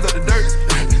got the diamonds out the dirt.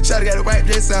 Shawty got to wipe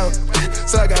that sound.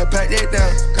 So I gotta pack that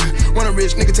down. When a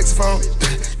rich nigga takes the phone,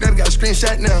 gotta got a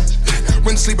screenshot now.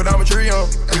 Went to sleep with all my jewelry on.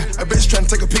 A bitch tryna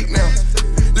take a peek now.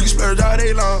 You can splurge all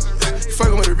day long. You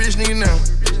fucking with a rich nigga now.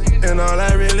 And all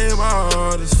I really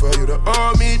want is for you to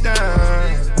hold me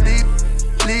down.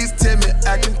 Please tell me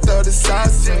I can throw the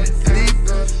sauce on it.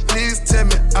 Please tell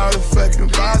me all the fucking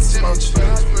bosses want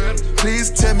you.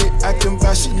 Please tell me I can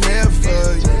buy Chanel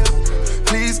for you.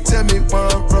 Please tell me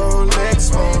one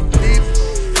Rolex won't leave.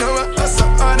 No one else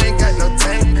on art ain't got no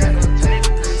time.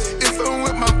 If I'm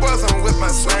with my boys, I'm with my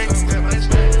slangs.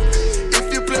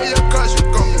 If you play your cards, you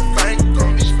gon' be fine.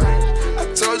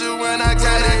 I told you when I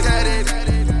got it.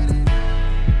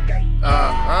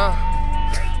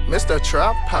 Mr.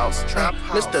 Trap House,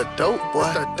 Mr. Dope Boy,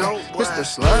 Mr.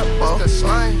 Slime Ball,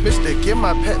 Mr. Get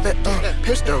My Pet Back,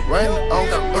 Mr. Run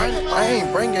Off, I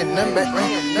ain't bringing them back,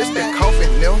 Mr. Coffin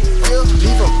Nil,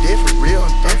 leave him dead for real,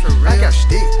 I got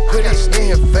stick, put it in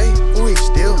his face, ooh he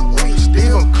still,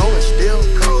 leave him cold and still,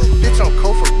 bitch I'm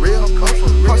cold for real,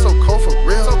 I'm so cold for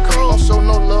real, I'm so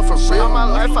no love for real, all my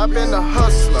life I've been a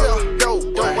hustler,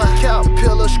 dope boy,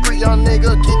 Caterpillar, street young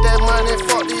nigga, get that money,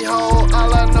 fuck these hoes,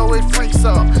 all I know is freaks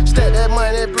up. Stack that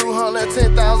money, brew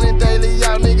 110,000 daily.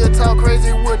 Y'all nigga talk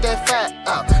crazy with that fat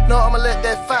out. No, I'ma let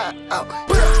that fat out.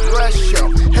 Yeah, rush yo,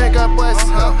 handgun bust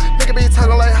out. Nigga be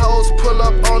talking like hoes, pull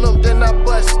up on them, then I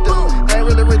bust them. I ain't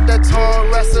really with that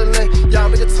torn wrestling. Y'all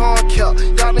nigga torn kill.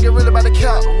 Y'all nigga really about to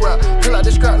count rap. Pull out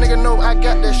the scrap, nigga know I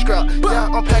got that scrap. Yeah,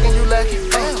 I'm packing you lucky.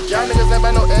 Y'all niggas ain't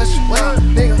by no ash.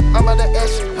 Nigga, I'm about to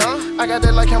ash. I got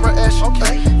that like camera ash.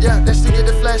 Okay, yeah, that shit get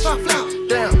the flash.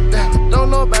 Damn, don't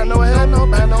know about no head, don't know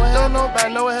about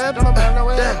no head,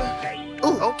 damn.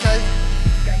 Ooh, okay.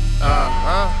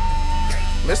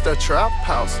 Mr. Trap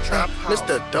House,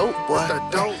 Mr. Dope Boy,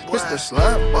 Mr.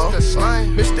 Slime Ball,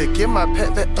 Mr. Get My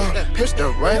Pet Back,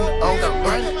 Mr. Run Off,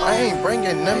 I ain't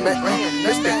bringing them back,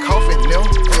 Mr. Coffin Nil,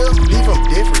 leave him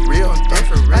dead for real,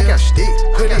 I got stick,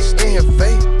 put it in his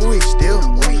face, ooh he still,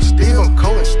 leave him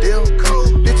cold and still,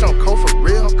 bitch I'm cold for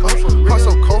real, I'm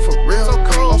so cold for real,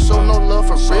 I'm so no love for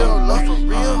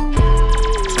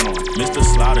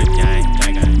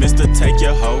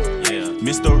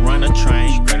run a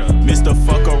train. Mr.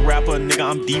 Fuck a rapper, nigga,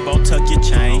 I'm Debo, tuck your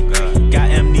chain. Got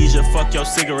amnesia, fuck your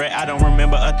cigarette, I don't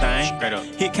remember a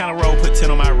thing. Hit counter road, put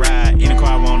 10 on my ride. Any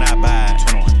car I want, I buy.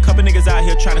 Couple niggas out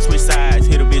here tryna switch sides.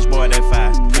 Hit a bitch boy that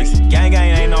 5. Gang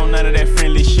ain't on none of that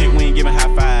friendly shit. We ain't giving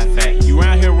high five. You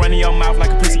round here running your mouth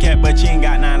like a pussycat, but you ain't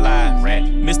got 9 lives.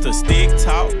 Mr. Stick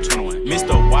Talk,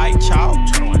 Mr. White Chalk.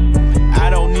 I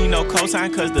don't need no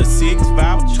cosign cause the 6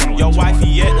 vouch. Your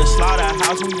wifey at the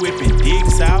slaughterhouse, we whipping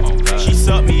dicks out. She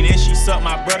sucked me, then she sucked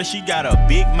my brother, she got a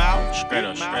big mouth. Straight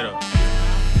up.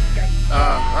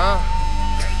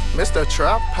 Mr.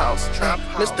 Trap House,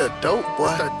 Mr. Dope Boy,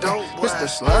 Mr.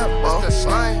 Slime Ball,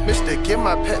 Mr. Get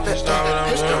My Pet that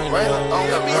Mr. Rain on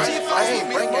me. I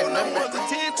ain't bringing nothing but the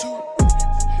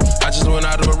 10-2. I just went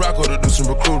out to Morocco to do some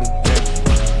recruiting.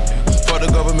 For the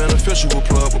government official who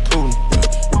plug with Putin.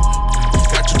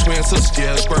 Got your twin sisters,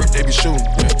 yeah, squirt, they be shooting.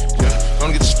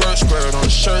 Gonna get the squirt on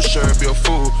the shirt, be a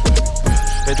fool.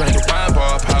 They drink the wine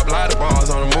bar, pop lighter bars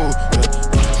on the move.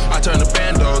 I turn the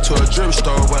bando to a jewelry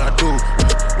store, what I do.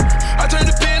 I turn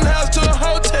the penthouse to a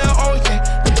hotel, oh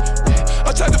yeah.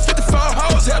 I'm talking 54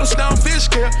 hoes, had them down fish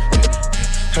scale.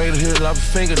 Hate to hit off a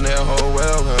fingernail, oh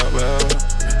well.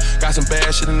 Got some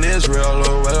bad shit in Israel,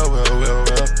 oh well,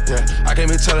 yeah. I can't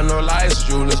be telling no lies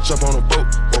to you, let's jump on a boat,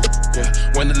 yeah.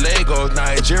 When the leg goes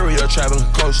Nigeria, traveling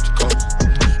coast to coast.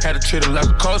 Had to treat it like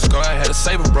a Coast Guard, I had to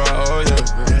save it, bro, oh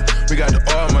yeah. We got the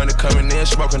oil money coming in,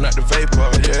 smoking out the vapor,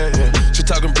 yeah. She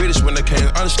talking British when they can't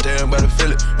understand, but I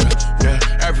feel it, yeah.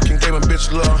 African gave my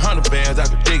bitch a little 100 bands, I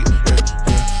could dig it,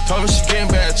 yeah. Told me she getting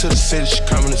back to the city, she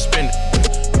coming to spend it,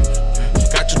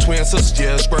 yeah. Got your twin sisters,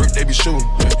 yeah, squirt, they be shooting,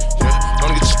 yeah.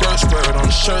 Gonna get the squirt on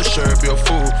the shirt, be a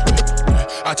fool,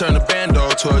 yeah. I turn the bando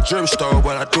to a jewelry store,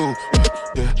 what I do,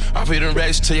 yeah. I feed them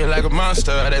racks to you like a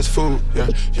monster, that's food, yeah.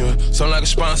 So like a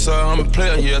sponsor, I'm a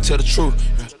player, yeah, tell the truth,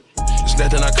 yeah. It's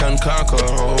nothing I couldn't conquer,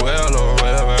 oh well,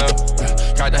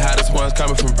 yeah. Got the hottest ones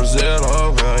coming from Brazil,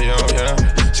 oh well,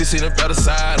 yeah. She seen the better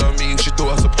side of me, she threw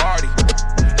us a party.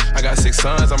 I got 6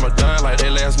 sons, I'm a done like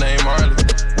their last name Marley.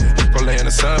 Go lay in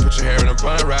the sun, put your hair in a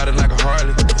bun, riding like a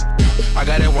Harley. I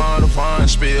got that Wanda Vaughn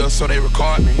spill, so they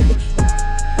record me.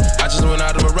 I just went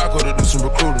out to Morocco to do some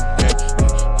recruiting,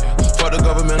 for the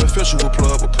government official who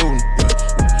plug with Putin.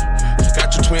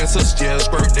 Got your twin sisters, yeah,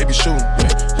 squirt, they be shooting.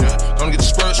 Gonna get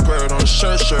the squirt on the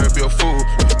shirt, be a fool.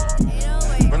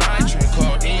 When I ain't drink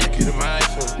codeine, get in my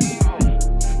food.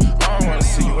 I don't wanna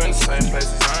see you in the same place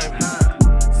as I am.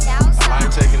 I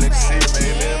like taking ecstasy,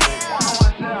 baby.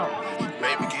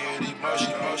 Baby, get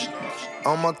emotional.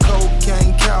 I'm a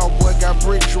cocaine cowboy, got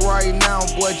bricks right now.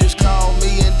 Boy, just call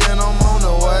me and then I'm on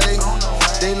the way.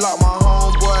 They lock my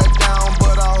homeboy down,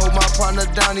 but I hold my partner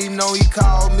down. He know he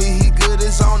called me, he good,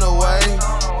 it's on the way.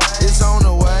 It's on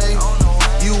the way,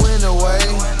 you in the way.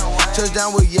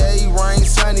 Touchdown with yay, rain,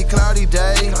 sunny, cloudy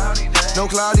day. No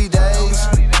cloudy days,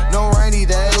 no rainy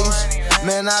days.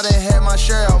 Man, I done had my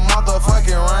share of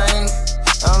motherfucking rain.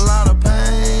 A lot of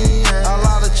pain, a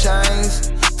lot of chains.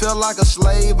 Feel like a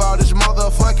slave, all this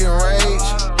motherfucking rage.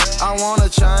 I wanna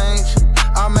change,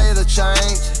 I made a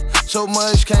change. So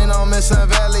much came on Missing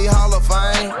Valley Hall of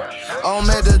Fame. On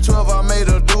May the 12th, I made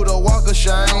her do the walk of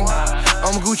shame.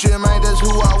 I'm Gucci, man, that's who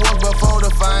I was before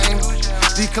the fame.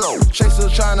 These clothes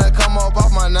chasers tryna come up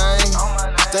off my name.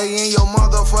 Stay in your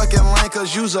motherfucking lane,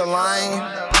 cause you's a lame.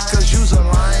 Cause you's a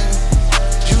lame.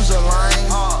 You's a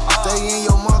lame. Stay in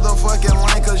your motherfucking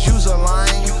lane, cause you's a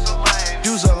lame.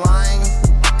 You's a lame.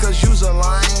 Cause you's a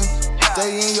lame.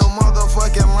 Stay in your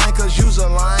motherfucking lane, cause you's a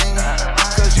lame.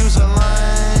 Cause you's a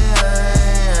lame.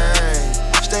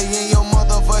 Stay in your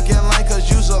motherfucking lane, cause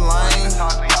you's a lame.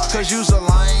 Cause you's a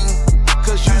lame.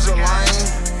 Cause you's a lame.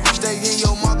 Stay in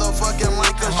your motherfucking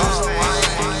lane, cause you's a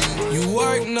lame. You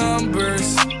work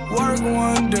numbers, work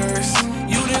wonders.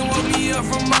 You didn't wake me up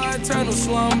from my eternal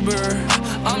slumber.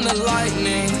 I'm the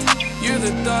lightning, you're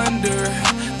the thunder.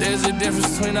 There's a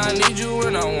difference between I need you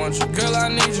and I want you. Girl, I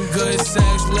need you. Good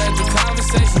sex, let the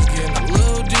conversations get a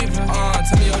little deeper.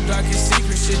 Tell me your darkest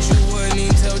secret, shit you wouldn't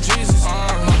even tell Jesus. My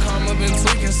karma been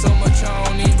tweaking so much I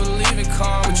don't even believe in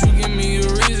karma. But you give me a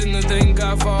reason to thank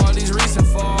God for all these recent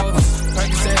falls.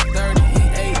 Practice at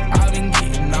 38, I've been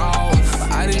getting off.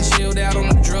 But I didn't chilled out on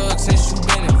the drugs since you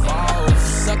been involved.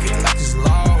 Suck it like it's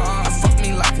law, fuck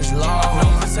me like it's law.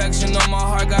 No protection on my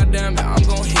heart, goddamn it, I'm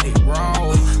gon' hit it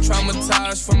raw.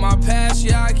 Traumatized from my past,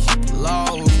 yeah, I keep it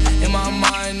low. In my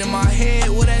mind, in my head,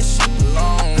 where that shit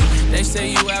belong. They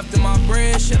say you after my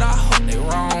bread, shit, I hope they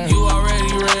wrong. You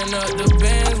already ran up the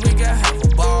bands, we got half a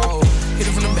ball. Hit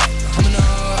it from the back, coming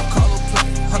up, call a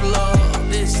play, huddle up,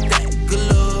 this, that, good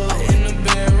love. In the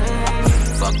bedroom,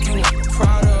 fuck you,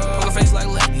 Prada. Poker face like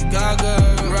Lady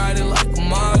Gaga.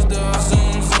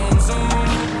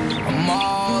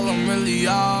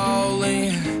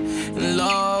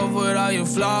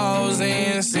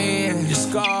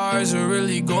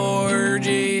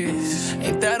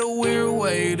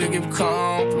 keep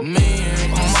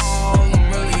complimenting.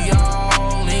 I'm really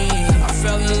all in. I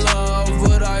fell in love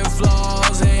with all your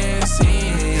flaws and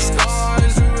sins. Your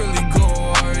scars are really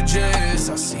gorgeous.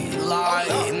 I see light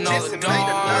in all the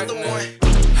darkness.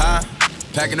 Huh?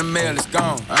 Packing the mail, it's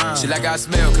gone. She like I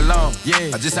smell cologne.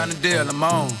 Yeah, I just signed a deal, I'm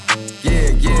on. Yeah.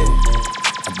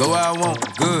 I go where I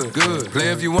want, good.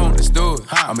 Play if you want, let's do it.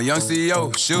 I'm a young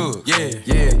CEO, sure. Yeah.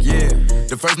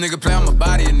 The first nigga play, I'ma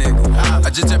body a nigga. I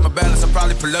just check my balance, I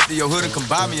probably pull up to your hood and come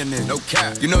buy me a nigga. No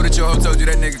cap. You know that your hoe told you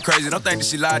that nigga crazy. Don't think that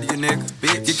she lied to you, nigga.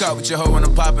 Bitch, get caught with your hoe when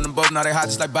I'm popping them both. Now they hot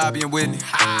just like Bobby and Whitney.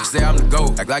 Say I'm the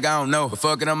GOAT, act like I don't know. But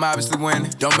fuck it, I'm obviously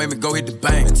winning. Don't make me go hit the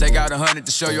bank and take out 100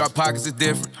 to show you our pockets is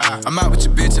different. I'm out with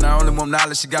your bitch and I only want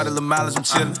knowledge. She got a little mileage, I'm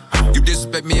chillin'. You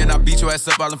disrespect me and I beat your ass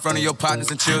up all in front of your partners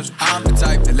and children. I'm the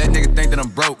type that let nigga think that I'm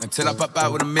broke until I pop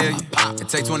out with $1 million. And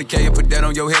take 20K and put that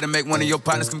on your head and make one of your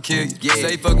partners come kill you. Yeah.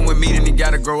 Say fucking with me, then he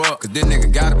gotta grow up, cause this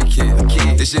nigga gotta be killed.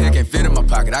 This shit can't fit in my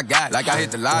pocket, I got it, like I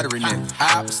hit the lottery, nigga.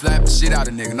 I slap the shit out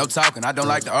of nigga, no talking, I don't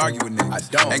like to argue with nigga. I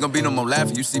don't. Ain't gonna be no more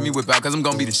laughing, you see me whip out, cause I'm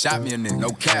gonna be the shot me a nigga. No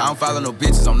cap. I don't follow no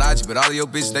bitches on IG, but all of your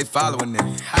bitches, they following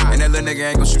nigga. And that little nigga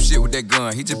ain't gonna shoot shit with that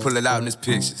gun, he just pull it out in his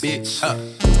pictures. Bitch.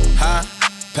 Huh?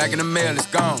 Packing the mail, it's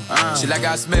gone. She like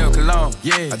I smell cologne.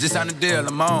 Yeah. I just signed a deal,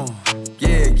 I'm on.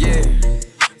 Yeah.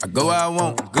 I go where I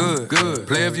want, good.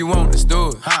 Play if you want, let's do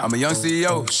it. I'm a young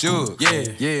CEO, sure.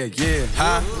 Yeah.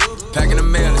 Huh? Packing the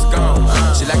mail, it's gone.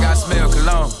 She like I smell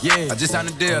cologne. Yeah. I just signed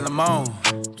a deal, I'm on.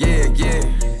 Yeah.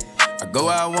 I go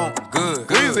where I want, good.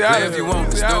 Play if you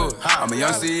want, let's do it. I'm a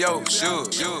young CEO, sure.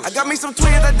 I got me some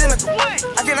twins identical.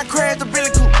 I cannot crash the Billy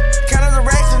Coupe. Count of the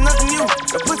racks is nothing new.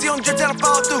 The pussy on drip till I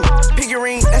fall through. Piggy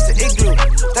ring, that's the igloo.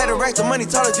 That the racks, the money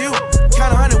tall as you.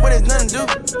 Count 100 when there's nothing to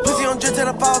do. Pussy on drip till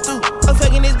I fall through. I'm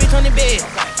fucking this bitch on the bed.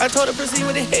 I told her proceed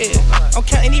with the head. I'm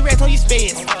counting these racks on you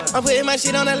spades. I'm putting my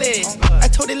shit on her legs. I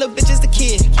told the little bitch it's the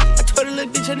kid. I told the little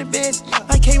bitch on the bench.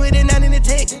 I came with it 9 in the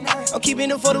text. I'm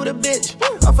keeping the photo with a bitch.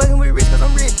 I'm fucking with rich cause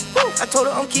I'm rich. I told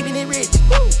her I'm keeping it rich.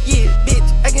 Yeah, bitch,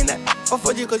 I cannot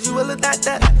afford you cause you a little dot.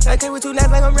 I came with 2 knives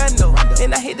like I'm Rando.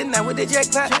 Then I hit the night with the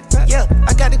jackpot. Yeah,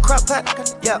 I got the crop pot.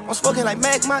 Yeah, I'm smoking like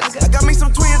Magma. I got me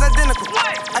some twins identical.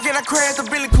 I cannot crash the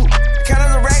Billy Coupe. Count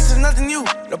of the racks is nothing new.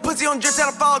 The pussy on drip till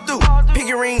I fall through.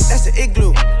 Piggy ring, that's the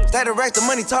igloo. That the racks, the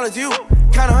money tall as you.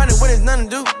 Count 100 when there's nothing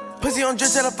to do. Pussy on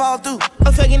drip till I fall through.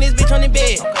 I'm fucking this bitch on the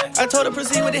bed. I told her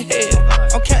proceed with the head.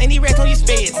 I'm counting these racks on you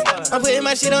spades. I'm putting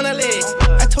my shit on her legs.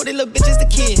 I told the little bitch it's the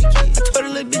kid. I told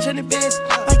the little bitch on the bench.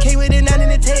 I came with it 9 in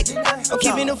the text. I'm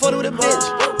keeping the photo with a bitch.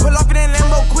 Pull up in that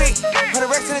Lambo quick. 100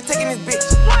 racks in the taking this bitch.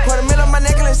 $250,000 on my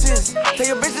necklaces. Tell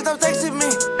your bitches don't texting me.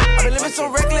 I been living so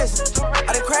reckless.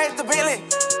 I done crashed the Bentley,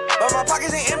 but my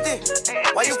pockets ain't empty.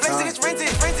 Why you flexing? It's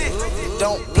rented.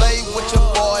 Don't play with your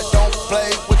boy. Don't play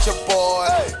with your boy.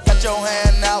 Got your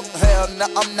hand out, hell nah,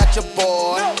 I'm not your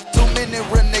boy. Too many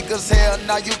real niggas, hell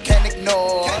nah, you can't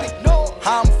ignore.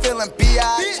 How I'm feeling,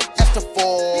 B.I.G. That's the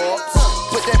Forbes.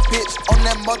 Put that bitch on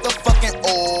that motherfucking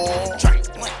oil.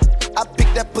 I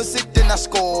pick that pussy, then I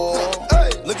score.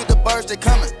 Look at the birds, they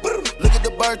coming. Look at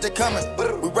the birds, they coming.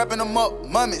 We wrapping them up,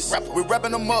 mummies. We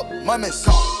wrapping them up, mummies.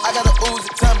 I got a Uzi,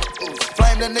 tell me.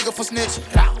 Flame that nigga for snitching.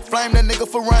 Flame that nigga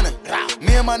for running.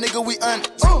 Me and my nigga, we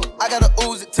honest. I got a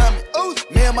Uzi, tell me.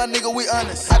 Me and my nigga, we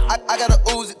honest. I got a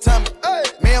Uzi, tell me.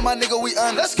 Me and my nigga, we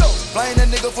honest. Let's go. Flame that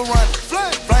nigga for running.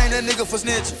 Flame that nigga for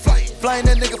snitching. Flame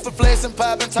that nigga for flexing,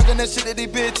 popping, talking that shit to these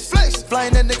bitches.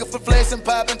 Flame that nigga for flexing,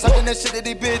 popping, talking that shit to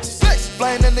these bitches.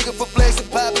 Flame that nigga for flexing,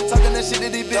 popping, talking that shit to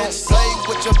these bitches. Don't play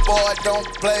with your boy, don't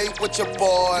play with your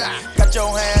boy. Got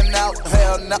your hand out,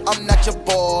 hell nah, I'm not your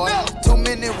boy. Too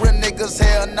many real niggas,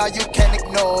 hell nah, you can't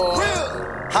ignore.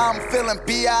 How I'm feeling,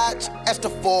 B.I.G. That's the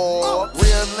Forbes.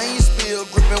 Real lean spill,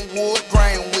 gripping wood,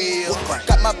 grain wheel.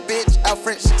 Got my bitch out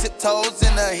French tiptoes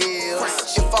in the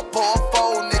heels. If I pull a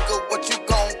fold, nigga, what you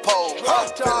gon' pull?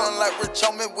 Feeling like Rich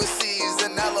Homie with C's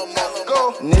and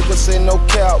Alamo. Niggas say no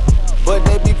cap, but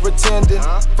they be pretending.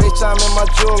 FaceTime in my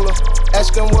jeweler,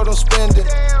 asking what I'm spending.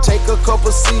 Take a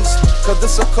couple seats, cause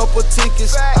this a couple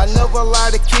tickets. I never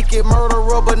lie to kick it,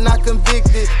 murderer but not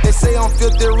convicted. They say I'm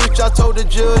filthy rich, I told the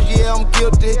judge, yeah, I'm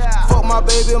guilty. Fuck my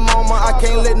baby mama, I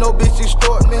can't let no bitch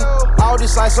extort me. All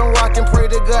this ice I'm rockin', pray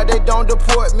to God they don't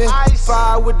deport me.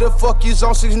 Fire with the fuck yous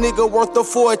on 6 nigga worth a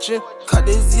fortune. Caught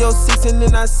this Z06 and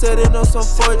then I set it on some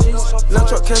 4Gs. Lunch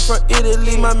truck came from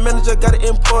Italy, my manager got it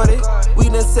imported. We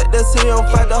done set the city on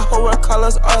fire, the whole world call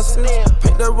us Austin.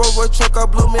 Paint the Rover truck fuck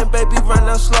up Blue Man, baby, run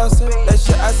down Slauson. That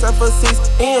shit I sell for 6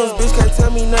 M's, bitch can't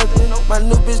tell me nothing. My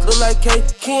new bitch look like K.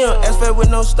 Kim, ass fat with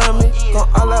no stomach. Gon'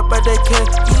 all out, but they can't.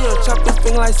 Yeah, chop this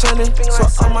thing like Sunny. So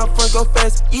all my friends go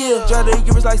fast. Yeah, drive the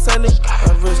years like Sunny.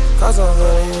 My wrist cost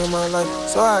 100 in my life,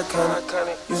 so I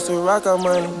can't. Used to rock out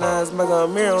money, now it's make a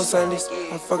mirror on Sundays.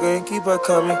 I fuck her and keep her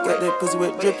coming. Got that pussy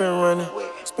with drippin' running.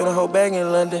 Spent a whole bag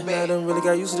in London, now I done really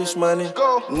got used to this money.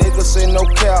 Niggas say no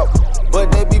cap,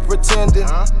 but they be pretending.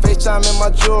 FaceTime in my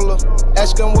jeweler,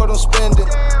 asking what I'm spending.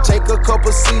 Take a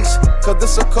couple seats, cause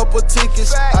this a couple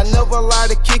tickets. I never lie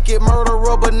to kick it,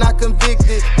 murderer but not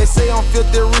convicted. They say I'm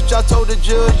filthy rich, I told the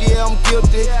judge, yeah, I'm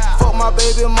guilty. Fuck my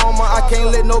baby mama, I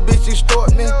can't let no bitch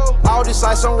extort me. All this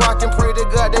ice I'm rockin', pray to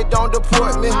God they don't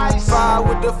deport me. Fire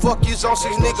with the fuck you on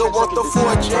 6 nigga worth a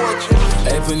fortune.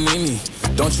 Hey Panini,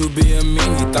 don't you be a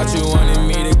meanie. Thought you wanted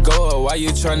me to go, or why you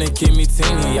tryna keep me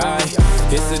teeny?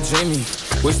 It's a dreamy,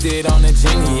 wished it on a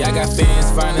genie. I got fans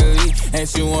finally,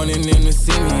 and you wanting them to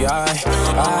see me. I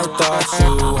thought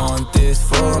you want this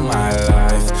for my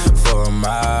life, for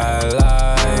my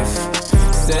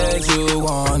life. Said you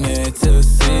wanted to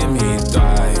see me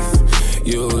thrive.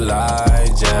 You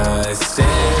lied, just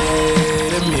say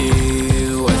to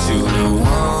me what you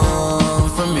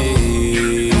want from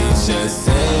me. Just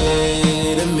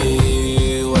say to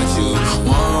me what you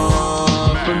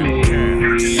want from me.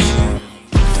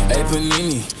 Hey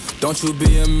Panini, don't you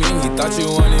be a meanie. Thought you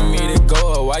wanted me to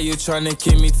go, or why you tryna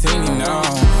keep me teeny now?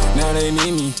 Now they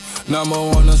need me, number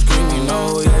one on screaming.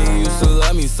 No, yeah, you used to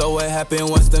love me, so what happened,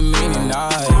 what's the meaning?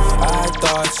 I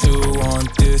thought you want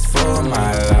this for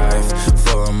my life,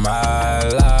 for my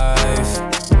life.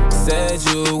 Said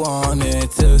you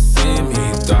wanted to see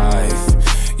me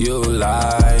thrive. You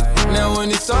lied. Now when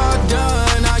it's all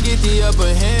done, I get the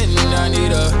upper hand, and I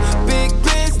need a big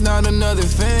bitch, not another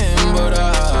fan. But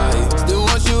I still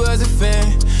want you as a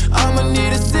fan. I'ma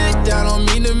need to sit down on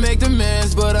me to make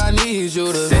demands, but I need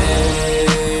you to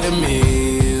say to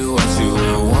me what you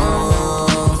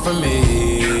want from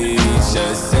me.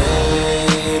 Just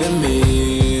say to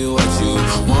me what you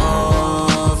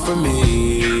want from me.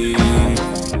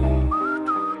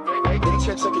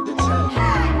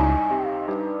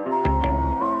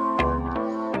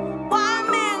 Why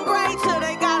men great till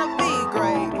they gotta be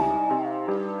great?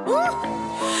 Woo.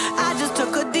 I just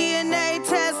took a DNA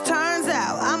test, turns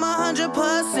out I'm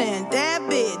 100% that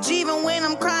bitch. Even when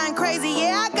I'm crying crazy,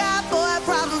 yeah, I got boy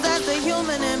problems, that's the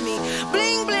human in me.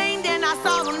 Bling bling, then I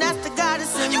solve them, that's the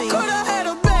goddess in me. You could've had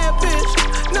a bad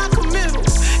bitch, not committal.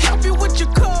 Help you with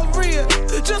your career,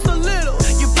 just a little.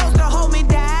 You supposed to hold me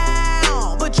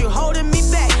down, but you're holding me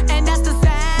back, and that's the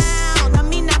sound of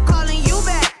me not calling you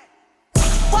back.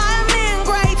 Why men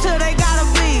great till they gotta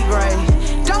be great?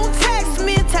 Don't text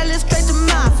me, tell it straight to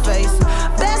my face.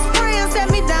 Best friend set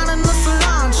me down in the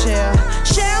salon chair.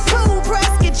 Shampoo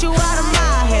press, get you out of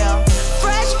my hair.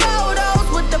 Fresh photos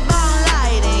with the bomb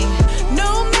lighting.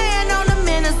 New man on the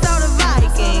Minnesota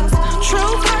Vikings.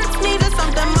 True hurts needed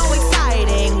something more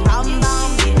exciting. Bum bum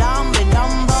be dum be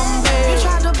dum bum be. You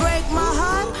tried to break my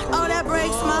heart, oh that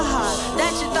breaks my heart.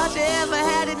 That you thought you ever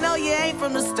had it, no you ain't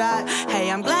from the start. Hey,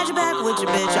 I'm glad you're back with your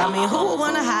bitch. I mean, who would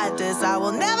wanna hide this? I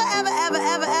will never ever ever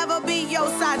ever ever be your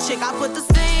side chick. I put the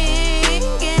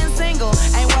singing single,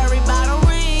 ain't worried about a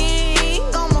ring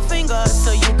on my finger,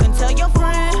 so you can tell your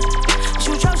friend.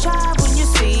 Shoot your shot when you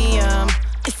see him.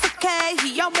 It's okay,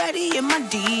 he already in my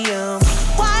DM.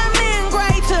 Why men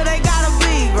great till they gotta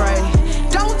be great?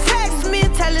 Don't text me,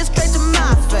 tell it straight to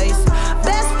my face.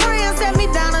 Best friend set me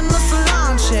down in the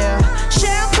salon chair.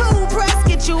 Shampoo press,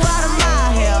 get you out of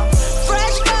my hair.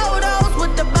 Fresh photos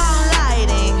with the bomb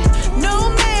lighting. New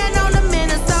man on the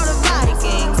Minnesota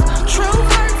Vikings. True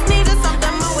hurts needed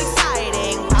something more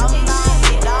exciting. Bum bum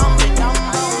be dum be dum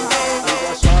bum baby.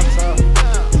 He's a shooter,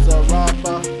 he's a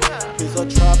rapper, he's a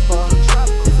trapper,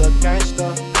 he's a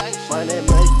gangster, money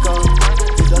maker,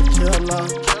 he's a killer,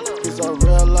 he's a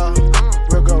realer,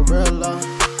 real gorilla.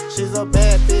 She's a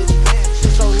bad bitch,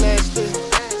 she's so nasty,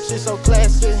 she's so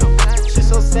classy, she's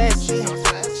so sassy,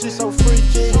 she's so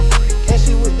freaky, and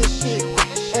she with this shit,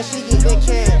 and she get that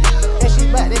cash, and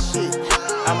she back that shit.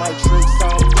 I might trick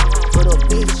some, put a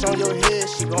bitch on your head,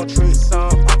 she gon' trick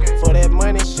some. For that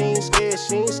money, she ain't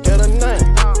scared of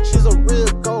nothing. She's a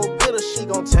real gold getter, she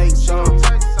gon' take some.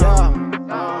 Yeah,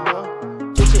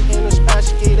 get you in the spot,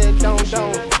 she get that don.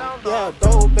 Yeah,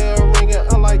 doorbell ringing,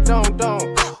 unlike don.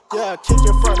 Yeah, kick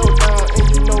your front door down, and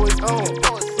you know it's on.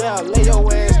 Yeah, lay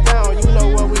your ass down, you know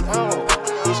what we on.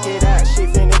 Bitch, get out, shit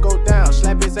finna go down.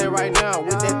 Slap his ass right now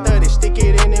with that 30, stick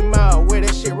it in his mouth. Wear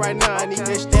that shit right now, I need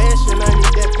that stash and I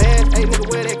need that bag. Hey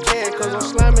nigga, wear that cash, cause I'm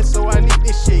slamming, so I need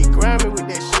this shit. Grind me with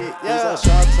that shit, yeah. He's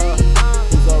a shooter,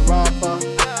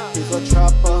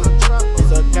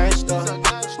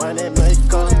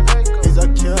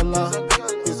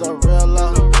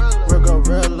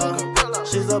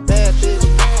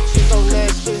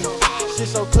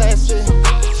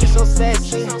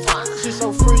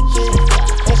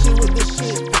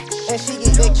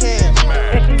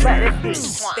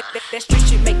 Camps. That street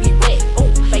shit make me wet.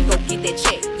 Ooh, they go get that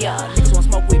check. Yeah, niggas wanna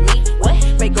smoke with me. What?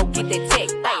 They go get that tech.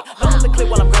 Hey, hold up the clip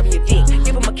while I'm grabbing your dick.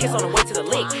 Give him a kiss on the way to the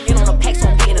lick. And on the packs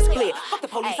on me in a split. Fuck the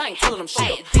police, I ain't telling them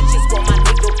shit. Bitches want my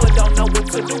nigga, but don't know what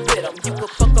to do with him. You could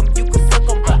fuck him, you could suck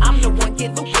him, but I'm the one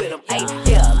get loose with him. Hey,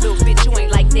 yeah, little bitch, you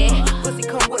ain't like that. Pussy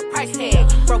come with a price tag.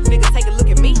 Broke nigga, take a look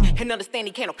at me and understand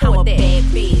he can't afford that. I'm a bad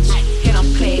bitch, and I'm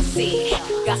classy.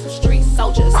 Got some street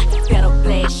soldiers that'll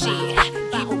blast shit.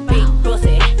 Keep a big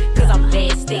pussy, cause I'm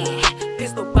nasty.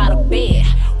 Pistol by the bed,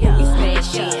 when we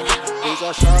smash shit. He's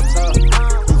a shotter,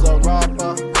 he's a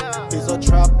rapper, he's a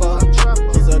trapper,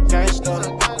 he's a gangster,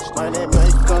 money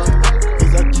maker,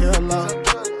 he's a killer,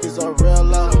 he's a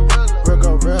realer, real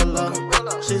gorilla.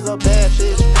 She's a bad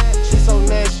bitch, she's so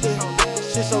nasty,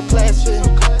 she's so classy,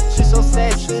 she's so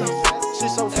sassy,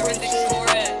 she's so freaky,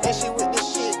 and she with the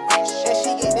shit, and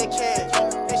she get that cash,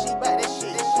 and she buy that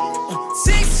shit.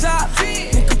 6 shots,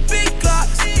 nigga, big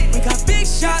glocks, we got big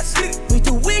shots, we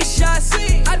do weak shots,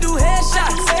 I do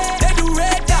headshots, they do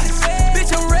red dots,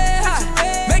 bitch I'm red hot,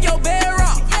 make your bed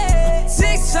rock.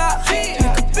 6 shots,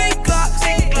 nigga, big glocks,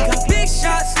 we got big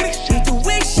shots, we do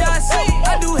weak shots,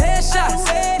 I do headshots,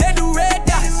 they do red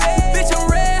dots, bitch I'm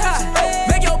red hot,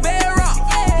 make your bed rock.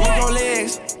 Look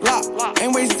legs, lock,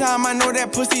 ain't wasting time, I know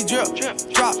that pussy drip,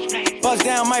 drop, bust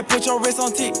down, might put your wrist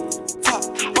on tick.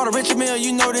 Bought a richer meal,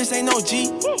 you know this ain't no G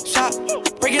shot.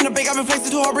 Breaking the bank, I've been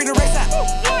flexing too hard, bring the race out.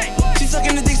 She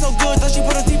sucking the dick so good, thought she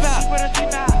put her teeth out.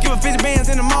 Give her 50 bands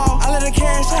in the mall, I let her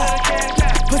cash out.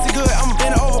 Pussy good, I'ma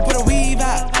bend her over, put a weave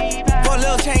out. Put a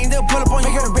little chain, they'll pull up on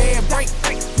you, get a red break.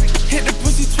 Hit the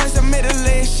pussy twice, I made her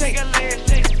leg shake.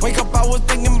 Wake up, I was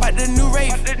thinking about the new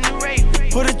rave.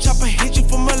 Put a chopper, hit you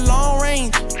from a long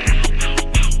range.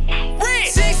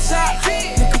 6 shots,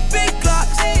 nigga, big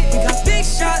glocks, we got big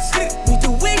shots, we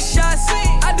do weak shots,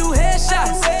 I do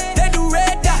headshots, they do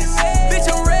red dots, bitch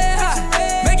I'm red hot,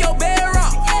 make your bed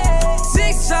rock.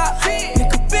 6 shots,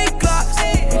 nigga, big glocks,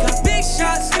 we got big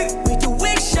shots, we do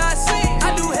weak shots,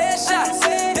 I do headshots,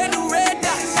 they do red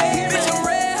dots, bitch I'm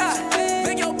red hot,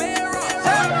 make your bed rock.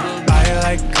 I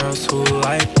like girls who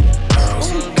like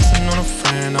girls, kissing on a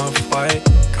friend of white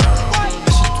girl,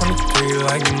 and she's 23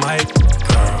 like Mike.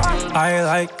 I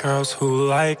like girls who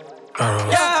like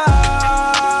girls. Yeah,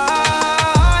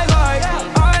 I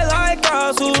like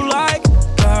girls who like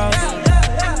girls.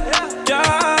 Yeah,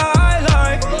 I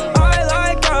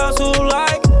like girls who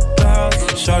like girls.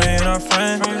 Shorty and her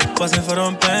friend, bustin' for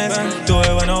them bands. Do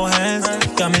it with no hands,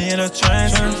 got me in a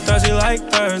trance. Thursday like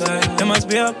Thursday, it must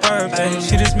be her birthday.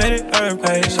 She just made it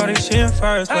earthquake, shorty she in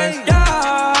first place.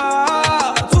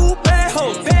 Yeah, 2 bad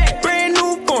hoes, brand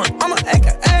new form, I'ma act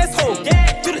an asshole.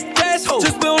 Do the dash hoe,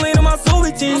 just spilled lean in my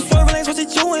Soviet team. I'm swerving lanes, what she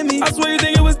chewing me. I swear you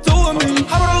think it was 2 of me.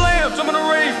 Hop on the lamp, jump on the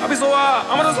rave, I be so high,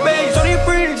 I'm on the space. Shorty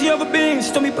pretty, she have a beam,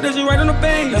 she told me put that shit right on the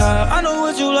base. Yeah, I know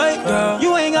what you like, girl,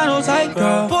 you ain't got no type,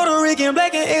 girl. Puerto Rican,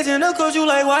 black and Asian, of course you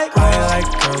like white. I like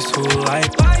girls who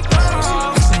like girls,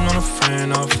 kissing on a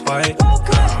friend of white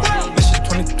girl, and she's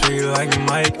 23 like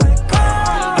Mike.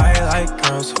 I like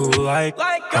girls who like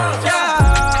girls. Yeah,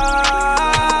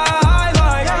 I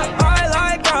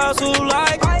like girls who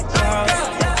like girls.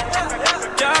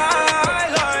 Yeah, I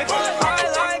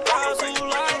like girls who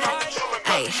like.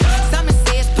 Hey, Simon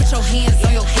says put your hands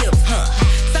on your hips, huh?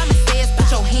 Simon says put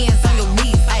your hands on your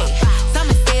knees, hey.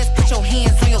 Simon says put your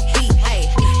hands on your feet, hey.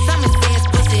 Simon says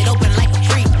bust it open like a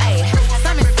freak, hey.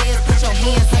 Simon says put your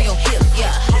hands on your hips,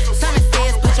 yeah. Simon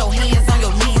says put your hands on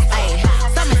your knees, hey.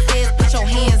 Simon says put your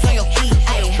hands on your feet,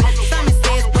 hey. Simon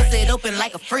says bust it open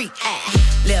like a freak, hey.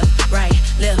 Left, right,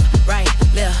 left, right,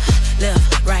 left,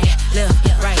 left, right, left,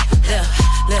 right, left,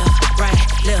 left, right,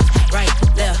 left, right,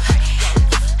 left.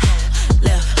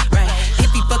 Left, right.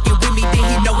 If he fucking with me, then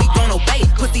he know he gon' obey.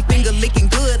 Pussy finger licking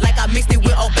good like I mixed it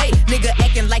with Obey. Nigga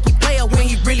acting like he player when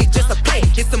he really just a play.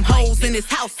 There's some hoes in his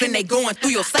house and they going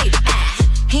through your safe.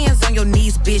 Hands on your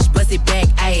knees, bitch, bust it back,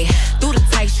 ayy. Through the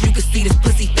tights, you can see this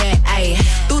pussy fat, ayy.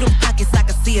 Through them pockets, I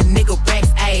can see a nigga racks,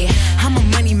 ayy. I'm a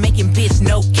money making bitch,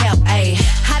 no cap, ayy.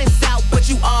 Hot as out, but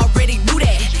you already knew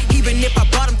that. Even if I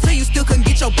brought him to you, still couldn't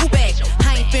get your boo back.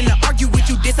 I ain't finna argue with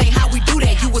you, this ain't how we do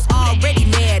that. You was already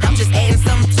mad, I'm just adding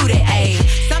something to that, ayy.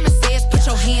 Simon says put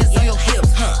your hands on your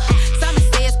hips, huh? Simon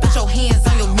says put your hands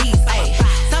on your knees, ayy.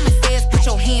 Simon says put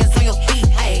your hands on your feet,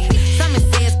 ayy. Simon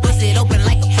says bust it open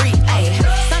like a freak, ayy.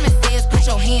 Simon says put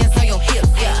your hands on your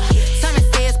hips, yeah. Simon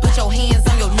says put your hands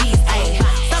on your knees, ayy.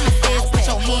 Simon says put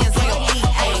your hands on your feet,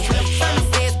 ayy. Simon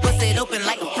says bust it open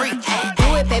like a freak, ayy.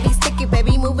 Do it, baby, stick it,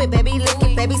 baby, move it, baby, lick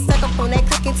it, baby, suck up on that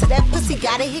click into that pussy,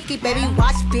 got a hickey, baby,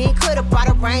 watch big, coulda brought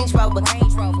a Range Rover.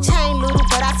 Chain little,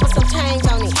 but I put some change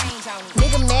on it.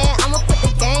 Nigga mad, I'ma put the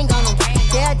gang on him.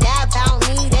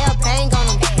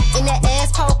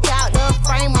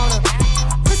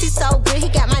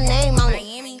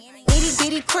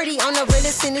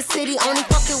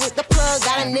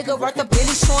 nigga worth a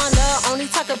billy, showing love. Only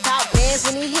talk about bands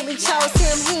when he hit me, chose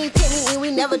him. He ain't pick me, and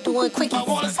we never doing quickies. I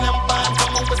want a slim by,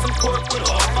 come on with some pork with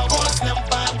off. I want a slim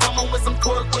by, come on with some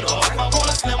pork with off. I want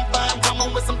a slim by, come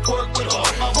on with some pork with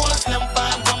off. I want a slim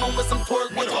by, come on with some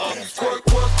pork with off. Pork,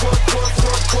 pork, pork, pork,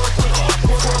 pork, pork with off.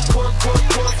 Pork, pork, pork,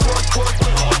 pork, pork, pork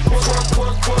with off. Pork,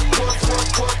 pork, pork, pork, pork,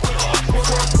 pork with off.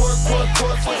 Pork, pork, pork,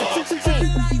 pork, pork.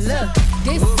 Look,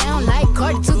 this sound like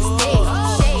Cardi to the stage.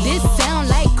 This sound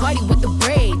like Cardi with the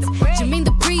braids. Jermaine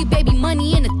Dupri, baby,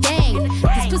 money in a thing.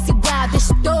 This pussy wild, this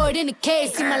shit throw it in a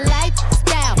case. See my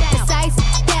lifestyle, it's ice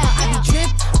down. I be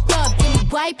dripped up, give me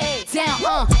wipe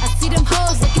down. I see them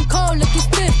hoes looking cold, looking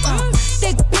stiff.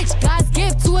 Thick bitch, God's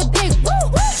gift to a dick.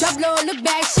 Drop low, look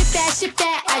back, shit that, shit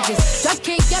that. I just drop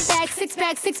kick, your back, six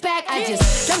pack. I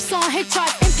just drop song, hit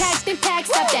charts, impact.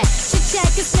 Stop that shit, check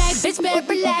and smack, bitch, better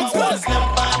relax. I want a slim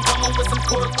by, come on with some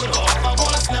pork with off. I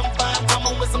want a slim by, come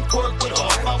on with some pork with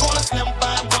off. I want a slim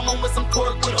by, come on with some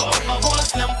pork with off. I want a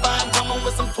slim by, come on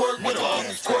with some pork with off.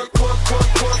 Pork, pork, pork,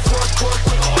 pork, pork, pork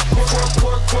with off. Pork, pork,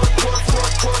 pork, pork,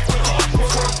 pork, pork with off. Pork,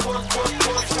 pork, pork, pork,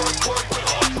 pork, pork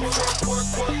with off. Pork, pork,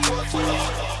 pork, pork, pork.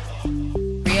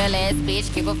 Real ass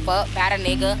bitch, give a fuck about a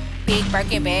nigga. Big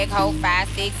Birkin bag, hold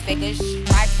 5-6 figures.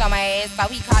 Stripes on my ass, so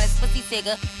he call his pussy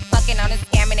tigger. Fucking on his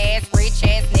scamming ass, rich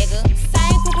ass nigga.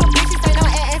 Same group of bitches, ain't no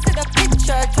ass to the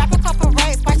picture. Drop a couple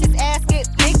racks, watch his ass get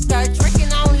bigger.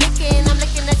 Drinking on licking, I'm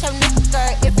looking at your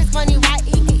nigga. If it's money right,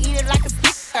 he can eat it like a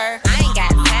sticker. I ain't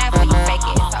got time for you fake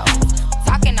ass hoes.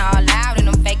 Talking all loud in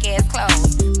them fake ass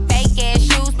clothes. Fake ass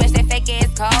shoes, match that fake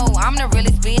ass cold. I'm the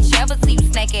realest bitch ever see you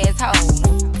snake ass hoe.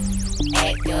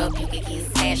 Act up, you can get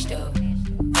snatched up.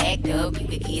 Act up, you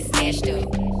can get snatched up.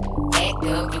 Act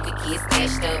up, you can get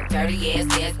snatched up. Dirty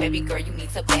ass, baby girl, you need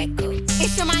to back up.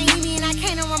 It's your Miami and I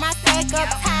can't run my stack up.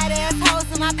 Tired ass hoes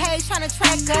in my page tryna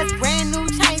track us. Brand new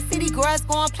chain city girls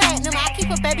going platinum. I keep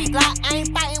a baby Glock, I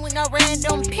ain't fighting with no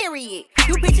random, period.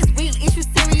 You bitches weak, is you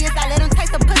serious? I let him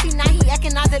taste the pussy, now he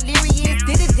acting all delirious.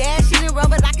 Did a dash, she didn't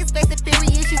rubber like his face is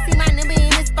furious. You see my number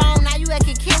in his phone, now you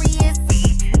acting curious.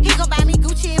 He gon' buy me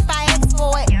Gucci if I ask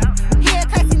for it. He a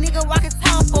classy nigga walking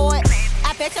town for it.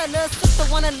 I bet your little sister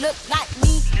wanna look like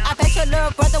me. I bet your little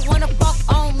brother wanna fuck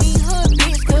on me. Hood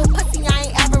bitch, good pussy, I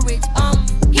ain't average.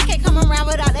 He can't come around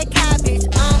without that cabbage.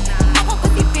 I'm a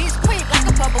pussy bitch, quick like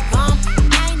a bubble gum.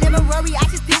 I ain't never worry, I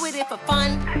just deal with it for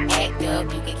fun. Act up,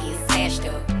 you can get snatched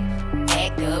up.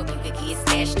 Act up, you can get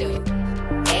snatched up.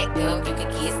 Act up, you can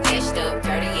get snatched up.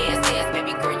 Dirty ass,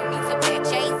 baby girl, you need to back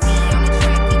Jay-Z.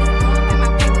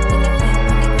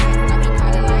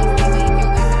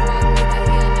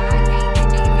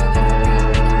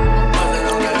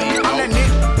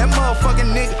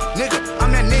 Motherfucking nigga,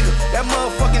 I'm that nigga, that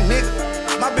motherfucking nigga.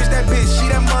 My bitch, that bitch, she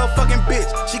that motherfucking bitch.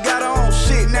 She got her own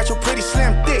shit, natural, pretty,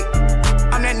 slim, thick.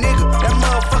 I'm that nigga, that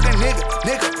motherfucking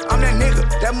nigga, I'm that nigga,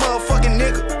 that motherfucking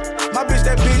nigga. My bitch,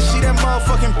 that bitch, she that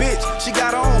motherfucking bitch. She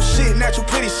got her own shit, natural,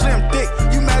 pretty, slim, thick.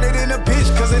 You madder than a bitch,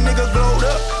 cause a nigga glowed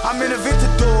up. I'm in a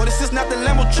Ventador, this is not the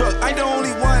Lambo truck. I ain't the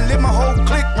only one, let my whole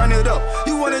clique run it up.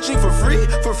 You wanna drink for free?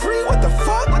 For free? What the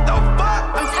fuck? What the fuck?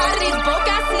 I'm tired of these broke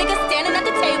ass niggas standing at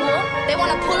the table. They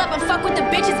wanna pull up and fuck with the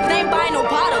bitches, but they ain't buying no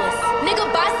bottles. Nigga,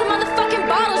 buy some motherfucking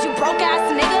bottles, you broke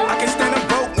ass nigga. I can't stand a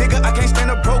broke nigga, I can't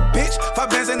stand a broke bitch. 5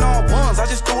 bands and all ones, I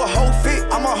just do a whole fit.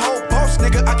 I'm a whole boss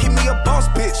nigga, I keep me a boss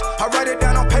bitch. I write it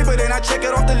down on paper, then I check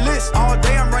it off the list. All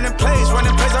day I'm running plays,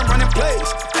 I'm running plays.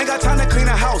 Ain't got time to clean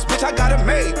a house, bitch, I got it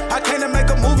made. I came to make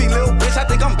a movie, little bitch, I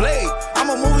think I'm Blade. I'm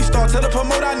a movie star, tell the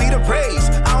promoter I need a raise.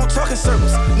 I don't talk in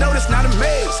circles, no, this not a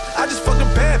maze. I just fucked a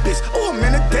bad bitch, ooh, I'm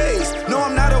in the days. No,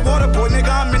 I'm not a water boy, nigga,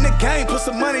 I'm in the game. Put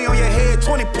some money on your head,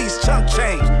 20-piece chunk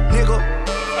change, nigga.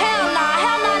 Hell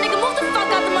nah, nigga, move the fuck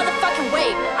out the motherfucking way.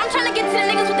 I'm trying to get to the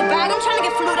niggas with the bag, I'm trying to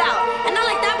get flued out. And not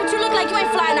like that, but you look like you ain't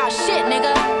flying out shit,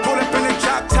 nigga. Pull up in the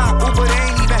drop top, ooh, but it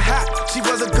ain't even hot. She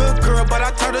was a good girl, but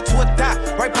I turned her to a dot.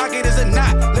 Right pocket is a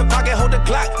knot, left pocket hold the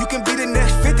Glock. You can be the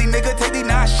next 50, nigga, take these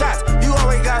 9 shots. You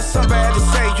always got something bad to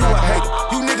say, you a hater.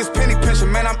 You niggas penny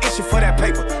pinching, man, I'm itching for that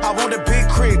paper. I want a big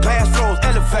crib, glass floors,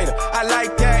 elevator. I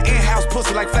like that in-house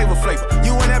pussy like Flavor Flavor.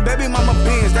 You and that baby mama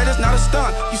Benz, that is not a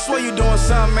stunt. You swear you doing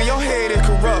something, man, your head is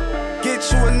corrupt. Get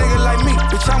you a nigga like me,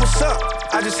 bitch, I'm what's up.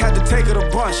 I just had to take her to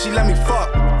brunch, she let me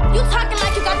fuck. You talking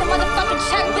like you got the motherfucking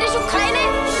check, but is you cutting it?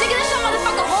 Nigga, this your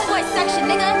motherfucking homeboy section,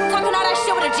 nigga. Talking all that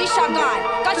shit with a G-Shock on.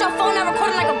 Got your phone out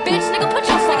recording like a bitch, nigga. Put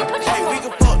your phone. Hey, we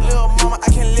can fuck, little mama, I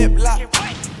can lip lock.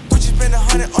 Gucci spend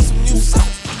 100 on some new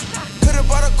socks. Could've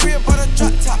bought a crib, bought a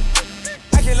drop top.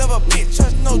 I can love a bitch,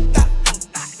 trust no doubt.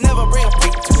 Never bring a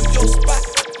pic to your spot.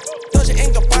 Dolce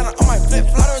 & Gabbana on my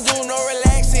flip-flop. I don't do no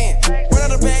relaxing. Run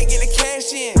out the bag, get the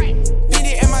cash in. Feed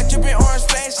it and my drippin' orange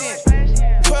flashing.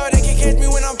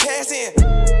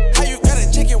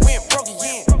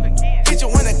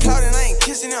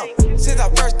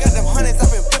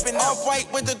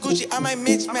 Gucci, I might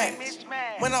mismatch.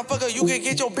 When I fuck her, you can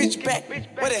get your bitch back.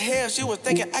 Where the hell she was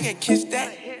thinking I can kiss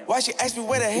that? Why she asked me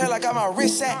where the hell I got my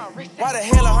wrist at? Why the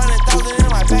hell 100,000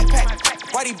 in my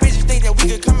backpack? Why these bitches think that we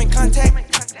could come in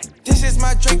contact? This is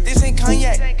my Drake, this ain't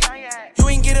cognac. You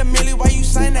ain't get a milli, why you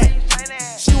sign that?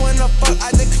 She wanna fuck,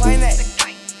 I decline that.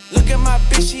 Look at my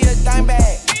bitch, she a dime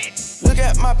bag. Look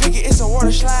at my picket, it's a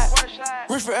water slide.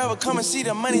 Rich forever, come and see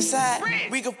the money side.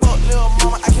 We can fuck little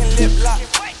mama, I can lip lock.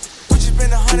 We just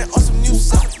spend 100 on some new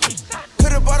socks.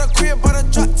 Could've bought a crib, bought a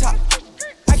drop top.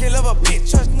 I can love a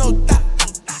bitch, trust no doubt.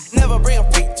 Never bring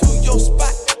a freak to your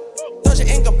spot. Dolce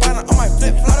 & Gabbana on my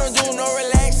flip flop. I don't do no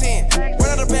relaxing.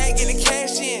 Run out the bag, get the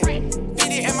cash in.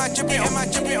 Feed it in my drippin', in my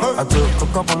drippin'. I took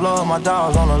a couple of my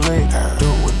dogs on a lick. Do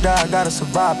or die, gotta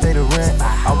survive, pay the rent.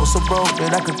 I was so broke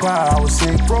that I could cry, I was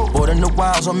sick. More than the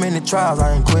wild, so many trials,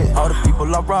 I ain't quit. All the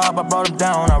people I robbed, I brought them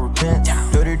down, I repent.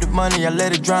 Dirty the money, I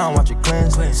let it drown, watch it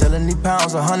cleanse. Selling these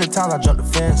pounds 100 times, I jumped the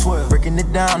fence. Breaking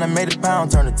it down, I made a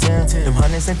pound, turn to 10. Them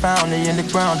hundreds ain't found, they in the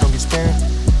ground, don't get spent.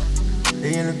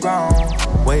 They in the ground.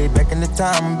 Way back in the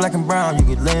time, black and brown,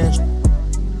 you get lynched.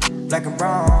 Black and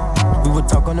brown. We would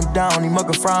talk on them down, he mug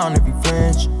a frown if he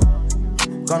flinch.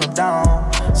 Gun him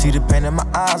down. See the pain in my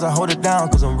eyes, I hold it down,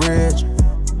 cause I'm rich.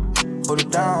 Hold it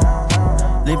down.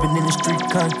 Living in the street,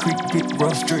 concrete, get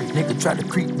rough street. Nigga try to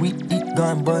creep, we eat,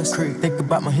 gun bust. Think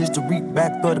about my history,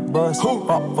 back of the bus.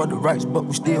 Fought for the rights, but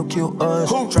we still kill us.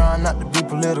 Trying not to be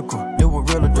political, it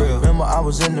was real real. Remember I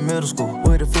was in the middle school,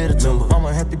 with a fitted timber.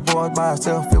 Mama had the boys by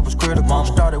herself, it was critical. Mama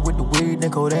started with the weed,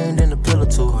 then codeine, then the pillar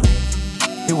too.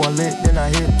 He one lit, then I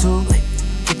hit two.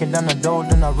 Kicking down the door,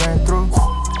 then I ran through.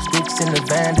 Sticks in the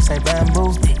van, this ain't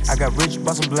bamboo. I got rich,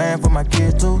 bought some bland for my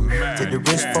kids too. Take the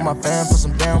risk for my fam, for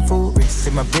some damn food.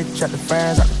 Take my bitch out the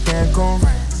France, out the Cancun.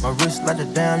 My wrist like the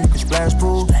dam, you can splash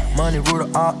pool. Money root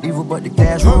of all evil, but the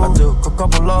cash rule. I took a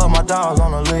couple of my dogs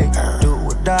on a lick. Do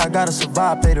or die, gotta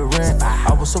survive, pay the rent.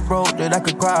 I was so broke that I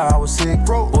could cry, I was sick.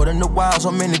 More than the wild,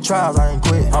 so many trials, I ain't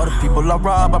quit. All the people I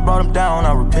robbed, I brought them down,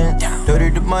 I repent. Dirty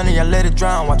the money, I let it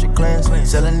drown, watch it cleanse.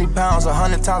 Selling these pounds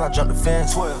 100 times, I jumped the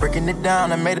fence. Breaking it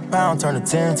down, I made a pound, turn to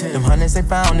 10. Them hundreds ain't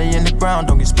found, they in the ground,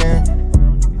 don't get spent.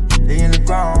 They in the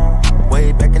ground.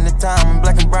 Way back in the time,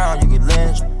 black and brown, you get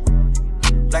lynched.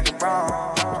 Black and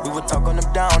brown. We would talk on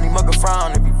them down, he mug a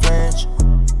frown if he flinch.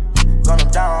 Gun him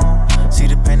down. See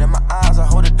the pain in my eyes, I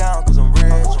hold it down, cause I'm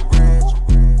rich.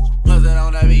 What's that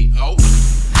on that beat? Oh.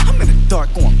 I'm in the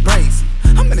dark going crazy.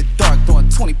 I'm in the dark doing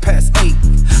 20 past 8.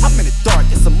 I'm in the dark,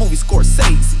 it's a movie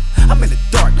Scorsese. I'm in the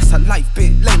dark, that's how life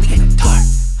been lately. In the dark,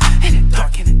 in the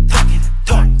dark, in the dark, in the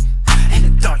dark. In the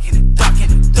dark, in the dark, in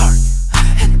the dark.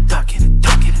 In the dark, in the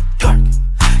dark, in the dark.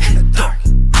 In the dark.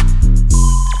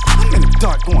 I'm in the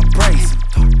dark going crazy.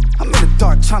 I'm in the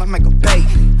dark trying to make a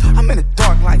baby. I'm in the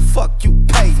dark like fuck you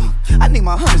pay me. I need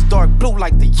my hunters dark blue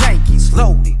like the Yankees.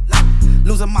 Loaded,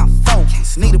 losing my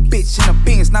focus. Need a bitch in a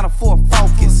Benz, not a Ford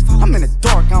Focus. I'm in the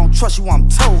dark, I don't trust you, I'm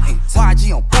toting.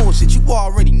 YG on bullshit, you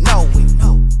already know it.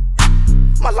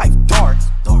 My life dark.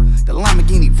 The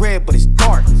Lamborghini red, but it's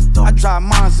dark. I drive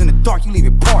mines in the dark, you leave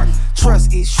it parked.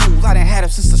 Trust issues, I done had them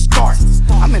since the start.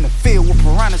 I'm in the field with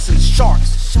piranhas and the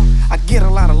sharks. I get a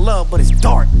lot of love, but it's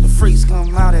dark. The freaks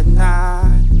come out at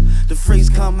night. The freaks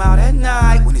come out at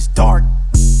night when it's dark.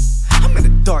 I'm in the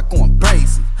dark going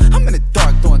crazy. I'm in the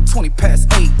dark doing 20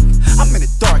 past 8. I'm in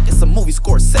the dark, it's a movie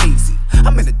Scorsese.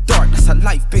 I'm in the dark, that's how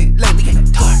life been lately. In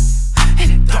the dark,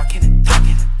 in the dark, in the dark,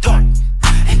 in the dark.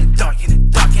 In the dark, in the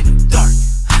dark, in the dark.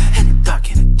 In the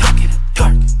dark, in the dark, in the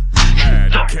dark.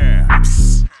 Mad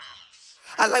Camps.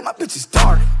 I like my bitches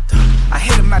dark. I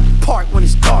hit them at the park when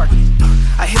it's dark.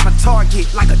 I hit my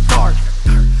target like a dart.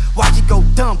 Why'd you go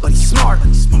dumb, but he's smart?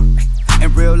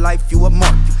 In real life, you a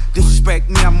mark. Disrespect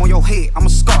me, I'm on your head, I'm a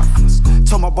scarf.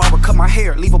 Told my barber, cut my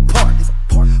hair, leave a part.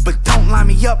 But don't line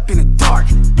me up in the dark.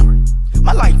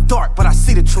 My life dark, but I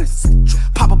see the truth.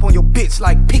 Pop up on your bitch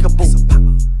like peekaboo.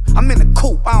 I'm in the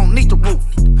coupe, I don't need the roof.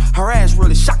 Her ass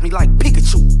really shocked me like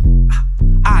Pikachu.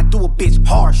 I do a bitch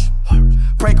harsh.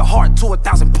 Break a heart to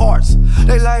 1,000 parts.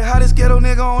 They like how this ghetto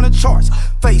nigga on the charts.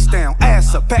 Face down,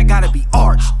 ass up, back gotta be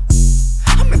arched.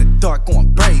 I'm in the dark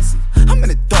going crazy. I'm in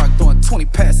the dark doing 20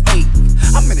 past 8.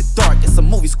 I'm in the dark, it's a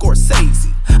movie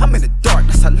Scorsese. I'm in the dark,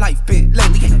 that's how life been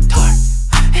lately. In the dark,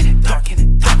 in the dark, in the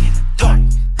dark, in the dark.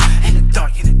 In the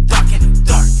dark, in the dark, in the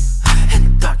dark. In the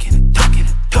dark, in the dark, in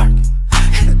the dark.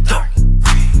 In the dark. In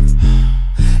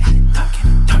the dark,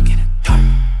 in the dark, in the dark.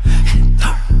 In the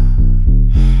dark.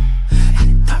 In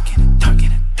the dark, in the dark,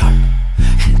 in the dark.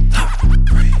 In the dark. In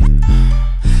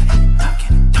the dark.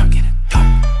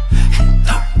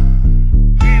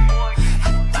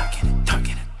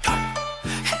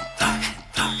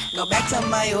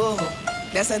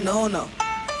 that's a no-no.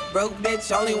 Broke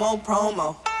bitch only want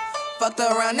promo. Fucked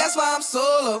around, that's why I'm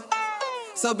solo.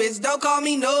 So bitch, don't call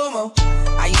me no more.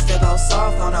 I used to go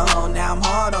soft on a hoe, now I'm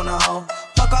hard on a hoe.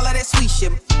 Fuck all of that sweet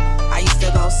shit. I used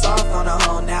to go soft on a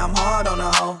hoe, now I'm hard on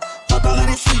a hoe. Fuck all of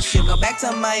that sweet shit. Go back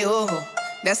to my old,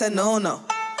 that's a no-no.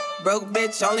 Broke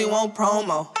bitch only want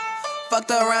promo.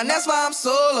 Fucked around, that's why I'm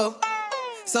solo.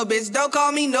 So bitch, don't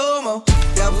call me no more.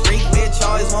 Dumb freak bitch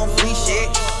always want free shit.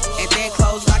 And then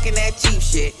clothes rockin' that cheap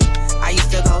shit. I used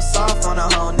to go soft on a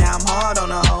hoe, now I'm hard on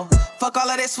a hoe. Fuck all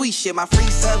of that sweet shit, my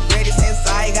freaks upgraded since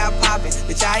I got poppin'.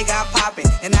 Bitch, I got poppin',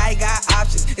 and I got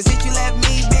options. And since you left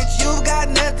me, bitch, you got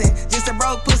nothing. Just a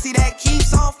broke pussy that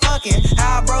keeps on fucking.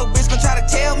 How a broke bitch gon' try to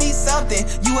tell me something?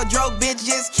 You a broke bitch,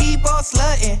 just keep on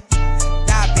slutting.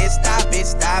 Stop bitch, stop bitch,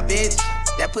 stop bitch.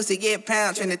 That pussy get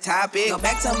pound, trying to top it. Go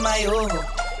back to my old,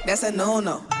 that's a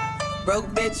no-no. Broke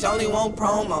bitch only want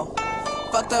promo.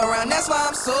 Fucked around, that's why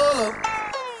I'm solo.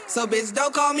 So bitch,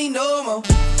 don't call me no more.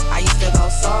 I used to go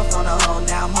soft on a hoe,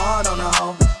 now I'm hard on a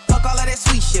hoe. Fuck all of that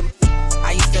sweet shit.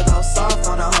 I used to go soft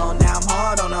on a hoe, now I'm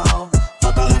hard on a hoe.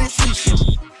 Fuck all of that sweet shit.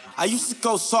 I used to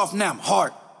go soft, now I'm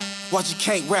hard. Watch you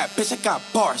can't rap, bitch, I got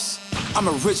bars. I'm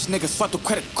a rich nigga, swipe the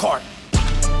credit card.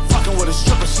 Fucking with a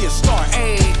stripper, she a star,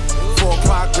 ayy. Full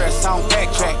progress, I don't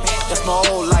backtrack. That's my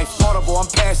old life, audible, I'm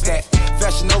past that.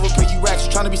 Fashion over, pay you racks,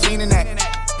 tryna be seen in that.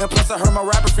 And plus I heard my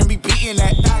rapper friend be beating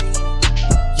that.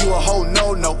 You a hoe,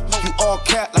 no, you all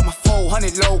cap like my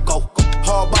 400 logo.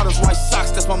 Hard bottoms, white socks,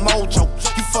 that's my mojo.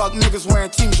 You fuck niggas wearing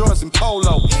Team Jordans and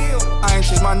Polo. I ain't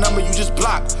changed my number, you just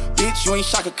blocked. Bitch, you ain't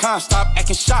Shaka Khan, stop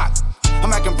acting shocked.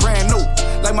 I'm acting brand new,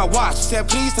 like my watch. She said,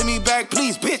 please take me back,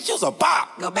 please, bitch, you's a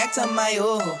bop. Go back to my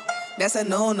old, that's a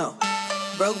no-no.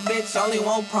 Broke bitch only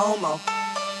want promo.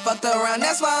 Fucked around,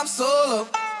 that's why I'm solo.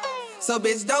 So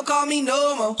bitch, don't call me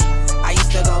no more. I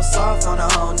used to go soft on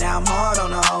a hoe, now I'm hard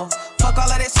on a hoe. Fuck all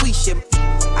of that sweet shit.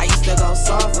 I used to go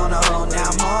soft on a hoe, now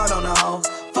I'm hard on a hoe.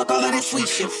 Fuck all of that sweet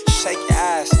shit. Shake your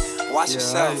ass, watch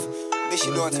yourself. Bitch,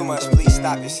 you doing too much, please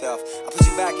stop yourself. I put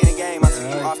you back in the game, I took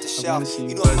you off the shelf.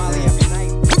 You doing Molly every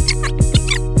night.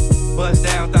 Bust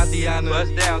down, Tatiana.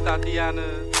 Bust down, Tatiana.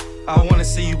 I wanna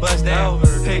see you bust down.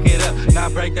 Pick it up, now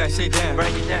break that shit down.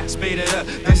 Break it down, speed it up,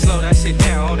 then slow that shit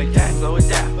down on the gang. Slow it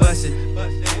down, bust it,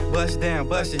 bust down,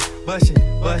 bust it, bust it,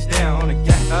 bust down on the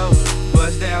gang.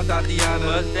 Bust down, Tatiana.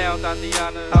 Bust down,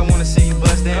 Tatiana. I wanna see you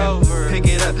bust down. Pick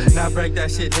it up, now break that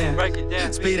shit down. Break it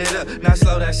down, speed it up, now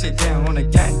slow that shit down on the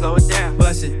gang. Slow it down,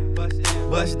 bust it,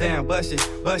 bust down, bust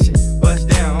it, bust it, bust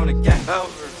down on the gang.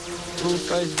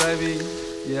 Blueface, baby.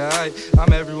 Yeah,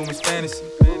 I'm every woman's fantasy.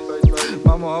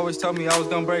 Mama always told me I was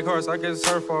gonna break hearts. I guess it's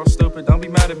her fault, stupid. Don't be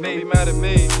mad at me. Be mad at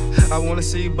me. I wanna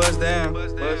see you bust down.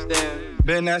 Bust down.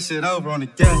 Bend that shit over on the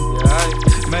gang.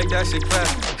 Yeah, make that shit clap.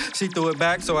 She threw it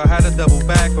back, so I had to double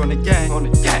back on the gang. On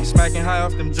the gang. Smacking high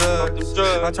off them drugs.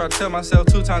 I tried to tell myself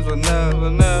 2 times was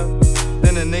enough.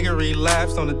 Then the nigga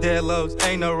relapsed on the dead lows.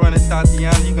 Ain't no running,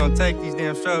 Tatiana. You gon' take these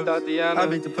damn strokes. Tatiana. I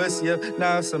beat the pussy up.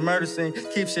 Now it's a murder scene.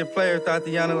 Keep shit player,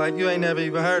 Tatiana, like you ain't never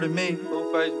even heard of me.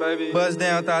 Face, baby. Buzz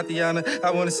down, Tatiana.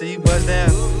 I wanna see you buzz down.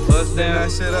 Buzz down.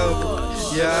 That shit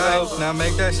over. Yeah, now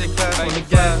make that shit clap on the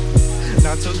gang.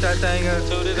 Now toot that thing up.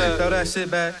 Toot it up. Throw that shit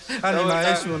back. I need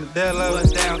my issue on the dead low.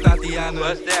 Buzz down, Tatiana.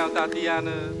 Buzz down,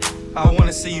 Tatiana. I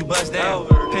wanna see you bust down.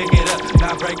 Pick it up,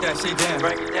 now break that shit down.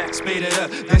 Break it down, speed it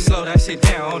up, then slow that shit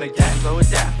down on the gang. Slow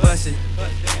it down, bust it,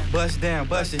 bust down,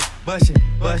 bust it, bust it,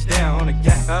 bust down on the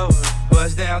gang.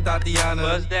 Bust down, Tatiana.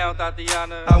 Bust down,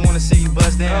 Tatiana. I wanna see you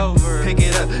bust down. Pick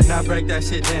it up, now break that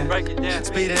shit down. Break it down,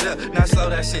 speed it up, now slow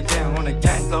that shit down on the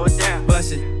gang. Slow it down,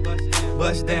 bust it,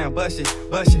 bust down, bust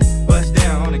it, bust it, bust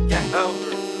down on the gang.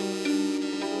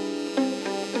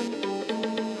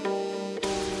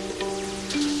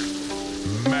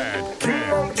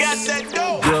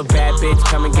 You a bad bitch,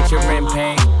 come and get your rent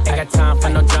paid. Ain't got time for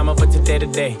no drama, but today to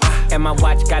day. And my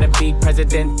watch gotta be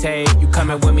Presidente. You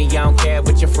coming with me, I don't care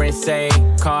what your friends say.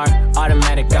 Car,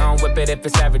 automatic, I don't whip it if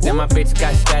it's average. And my bitch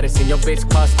got status, and your bitch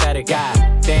cost static. God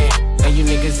damn, and you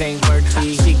niggas ain't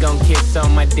worthy. She gon' kiss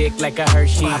on my dick like a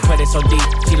Hershey. I put it so deep,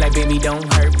 she like, baby,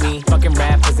 don't hurt me. Fucking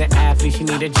rappers and athletes, she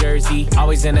need a jersey.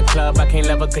 Always in the club, I can't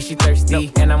love her cause she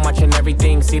thirsty. And I'm watching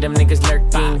everything, see them niggas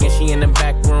lurking. And she in the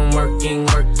back room working.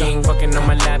 Fucking on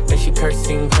my lap and she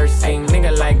cursing.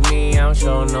 Nigga like me, I don't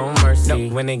show no mercy.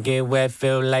 When it get wet,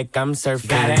 feel like I'm surfing.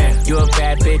 Goddamn. You a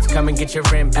bad bitch, come and get your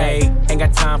rent paid. Ain't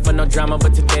got time for no drama,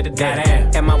 but today to day.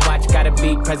 And my watch gotta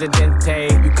be Presidente.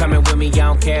 You coming with me, I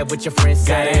don't care what your friends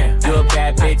say. You a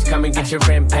bad bitch, come and get your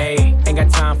rent paid. Ain't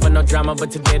got time time for no drama,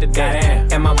 but today the day.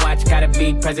 And my watch gotta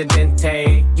be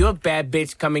Presidente. You a bad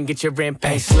bitch, come and get your rent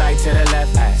paid. Slide to the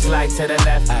left, slide to the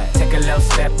left. Take a little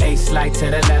step, slide to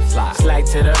the left, slide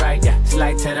to the right,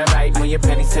 slide to the right. Move your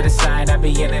pennies to the side, I be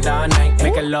in it all night.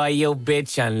 Make a loyal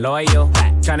bitch unloyal.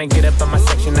 Tryna get up on my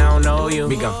section, I don't know you.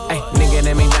 We gon' nigga,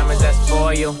 them ain't diamonds, that's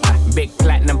for you. Big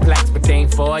platinum plaques, but they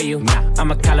ain't for you.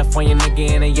 I'm a California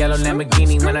nigga in a yellow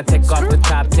Lamborghini. When I take off the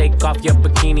top, take off your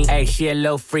bikini. Ayy, she a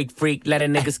little freak, let a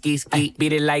nigga ski.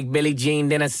 Beat it like Billie Jean,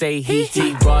 then I say he.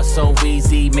 Raw so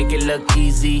easy, make it look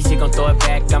easy. She gon' throw it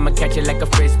back, I'ma catch it like a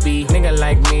frisbee. Nigga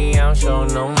like me, I don't show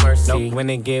no mercy. When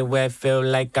it get wet, feel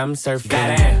like I'm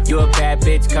surfing. You a bad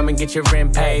bitch, come and get your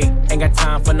rent paid. Ain't got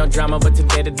time for no drama, but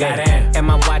today the day. And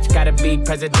my watch gotta be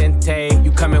Presidente.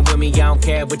 You coming with me, I don't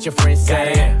care what your friends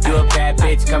say. You a bad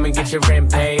bitch, come and get your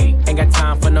rent paid. Ain't got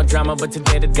time for no drama, but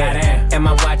today the day. And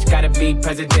my watch gotta be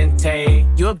Presidente.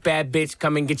 You a bad bitch,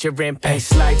 come and get your rent paid.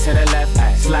 Slide to the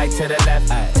left, slide to the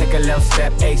left. Take a little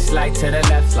step, slide to the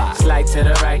left, slide to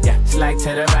the right, slide to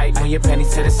the right. Move your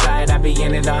pennies to the side, I be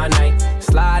in it all night.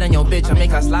 Slide in your bitch, I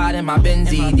make her slide in my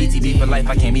Benzie. DTB for life,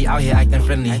 I can't be out here acting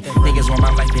friendly. Niggas want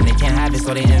my life and they can't have it,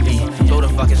 so they envy. Throw the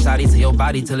fucking shotty to your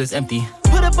body till it's empty.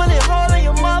 Put a bullet hole in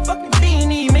your motherfucking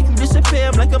beanie. Make him disappear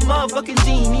I'm like a motherfucking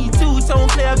genie. Two-tone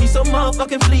player, be so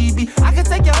motherfucking fleeby. I can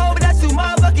take you home, but that's too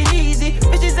motherfucking easy.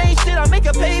 Bitches ain't shit, I make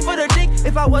her pay for the dick.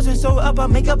 If I wasn't so up, I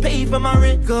make her pay for my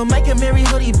rent. Girl, make a Mary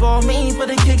hoodie ball, mean for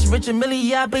the kicks. Rich and Millie,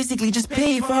 yeah, I basically just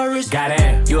pay for her risk. Got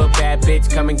it. You a bad bitch,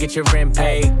 come and get your rent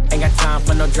paid. Ain't got time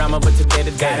for no drama, but today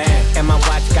the day. And my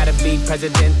watch gotta be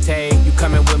Presidente. You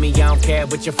coming with me, I don't care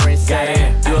what your friends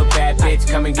say. You a bad bitch,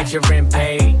 come and get your rent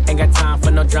paid. Ain't got time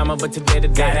for no drama, but today the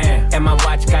day. And my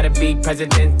watch gotta be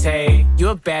Presidente. You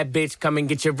a bad bitch, come and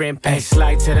get your rent paid.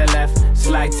 Slide to the left,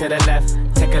 slide to the left.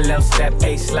 Take a little step,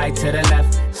 slide to the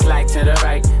left, slide to the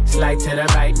right, slide to the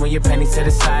right. Move your pennies to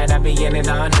the side, I be in it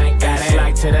all night.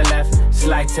 Slide to the left,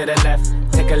 slide to the left.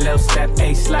 Take a little step,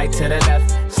 slide to the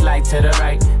left, slide to the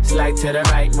right, slide to the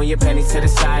right. Move your pennies to the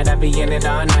side, I be in it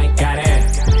all night. Got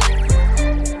it.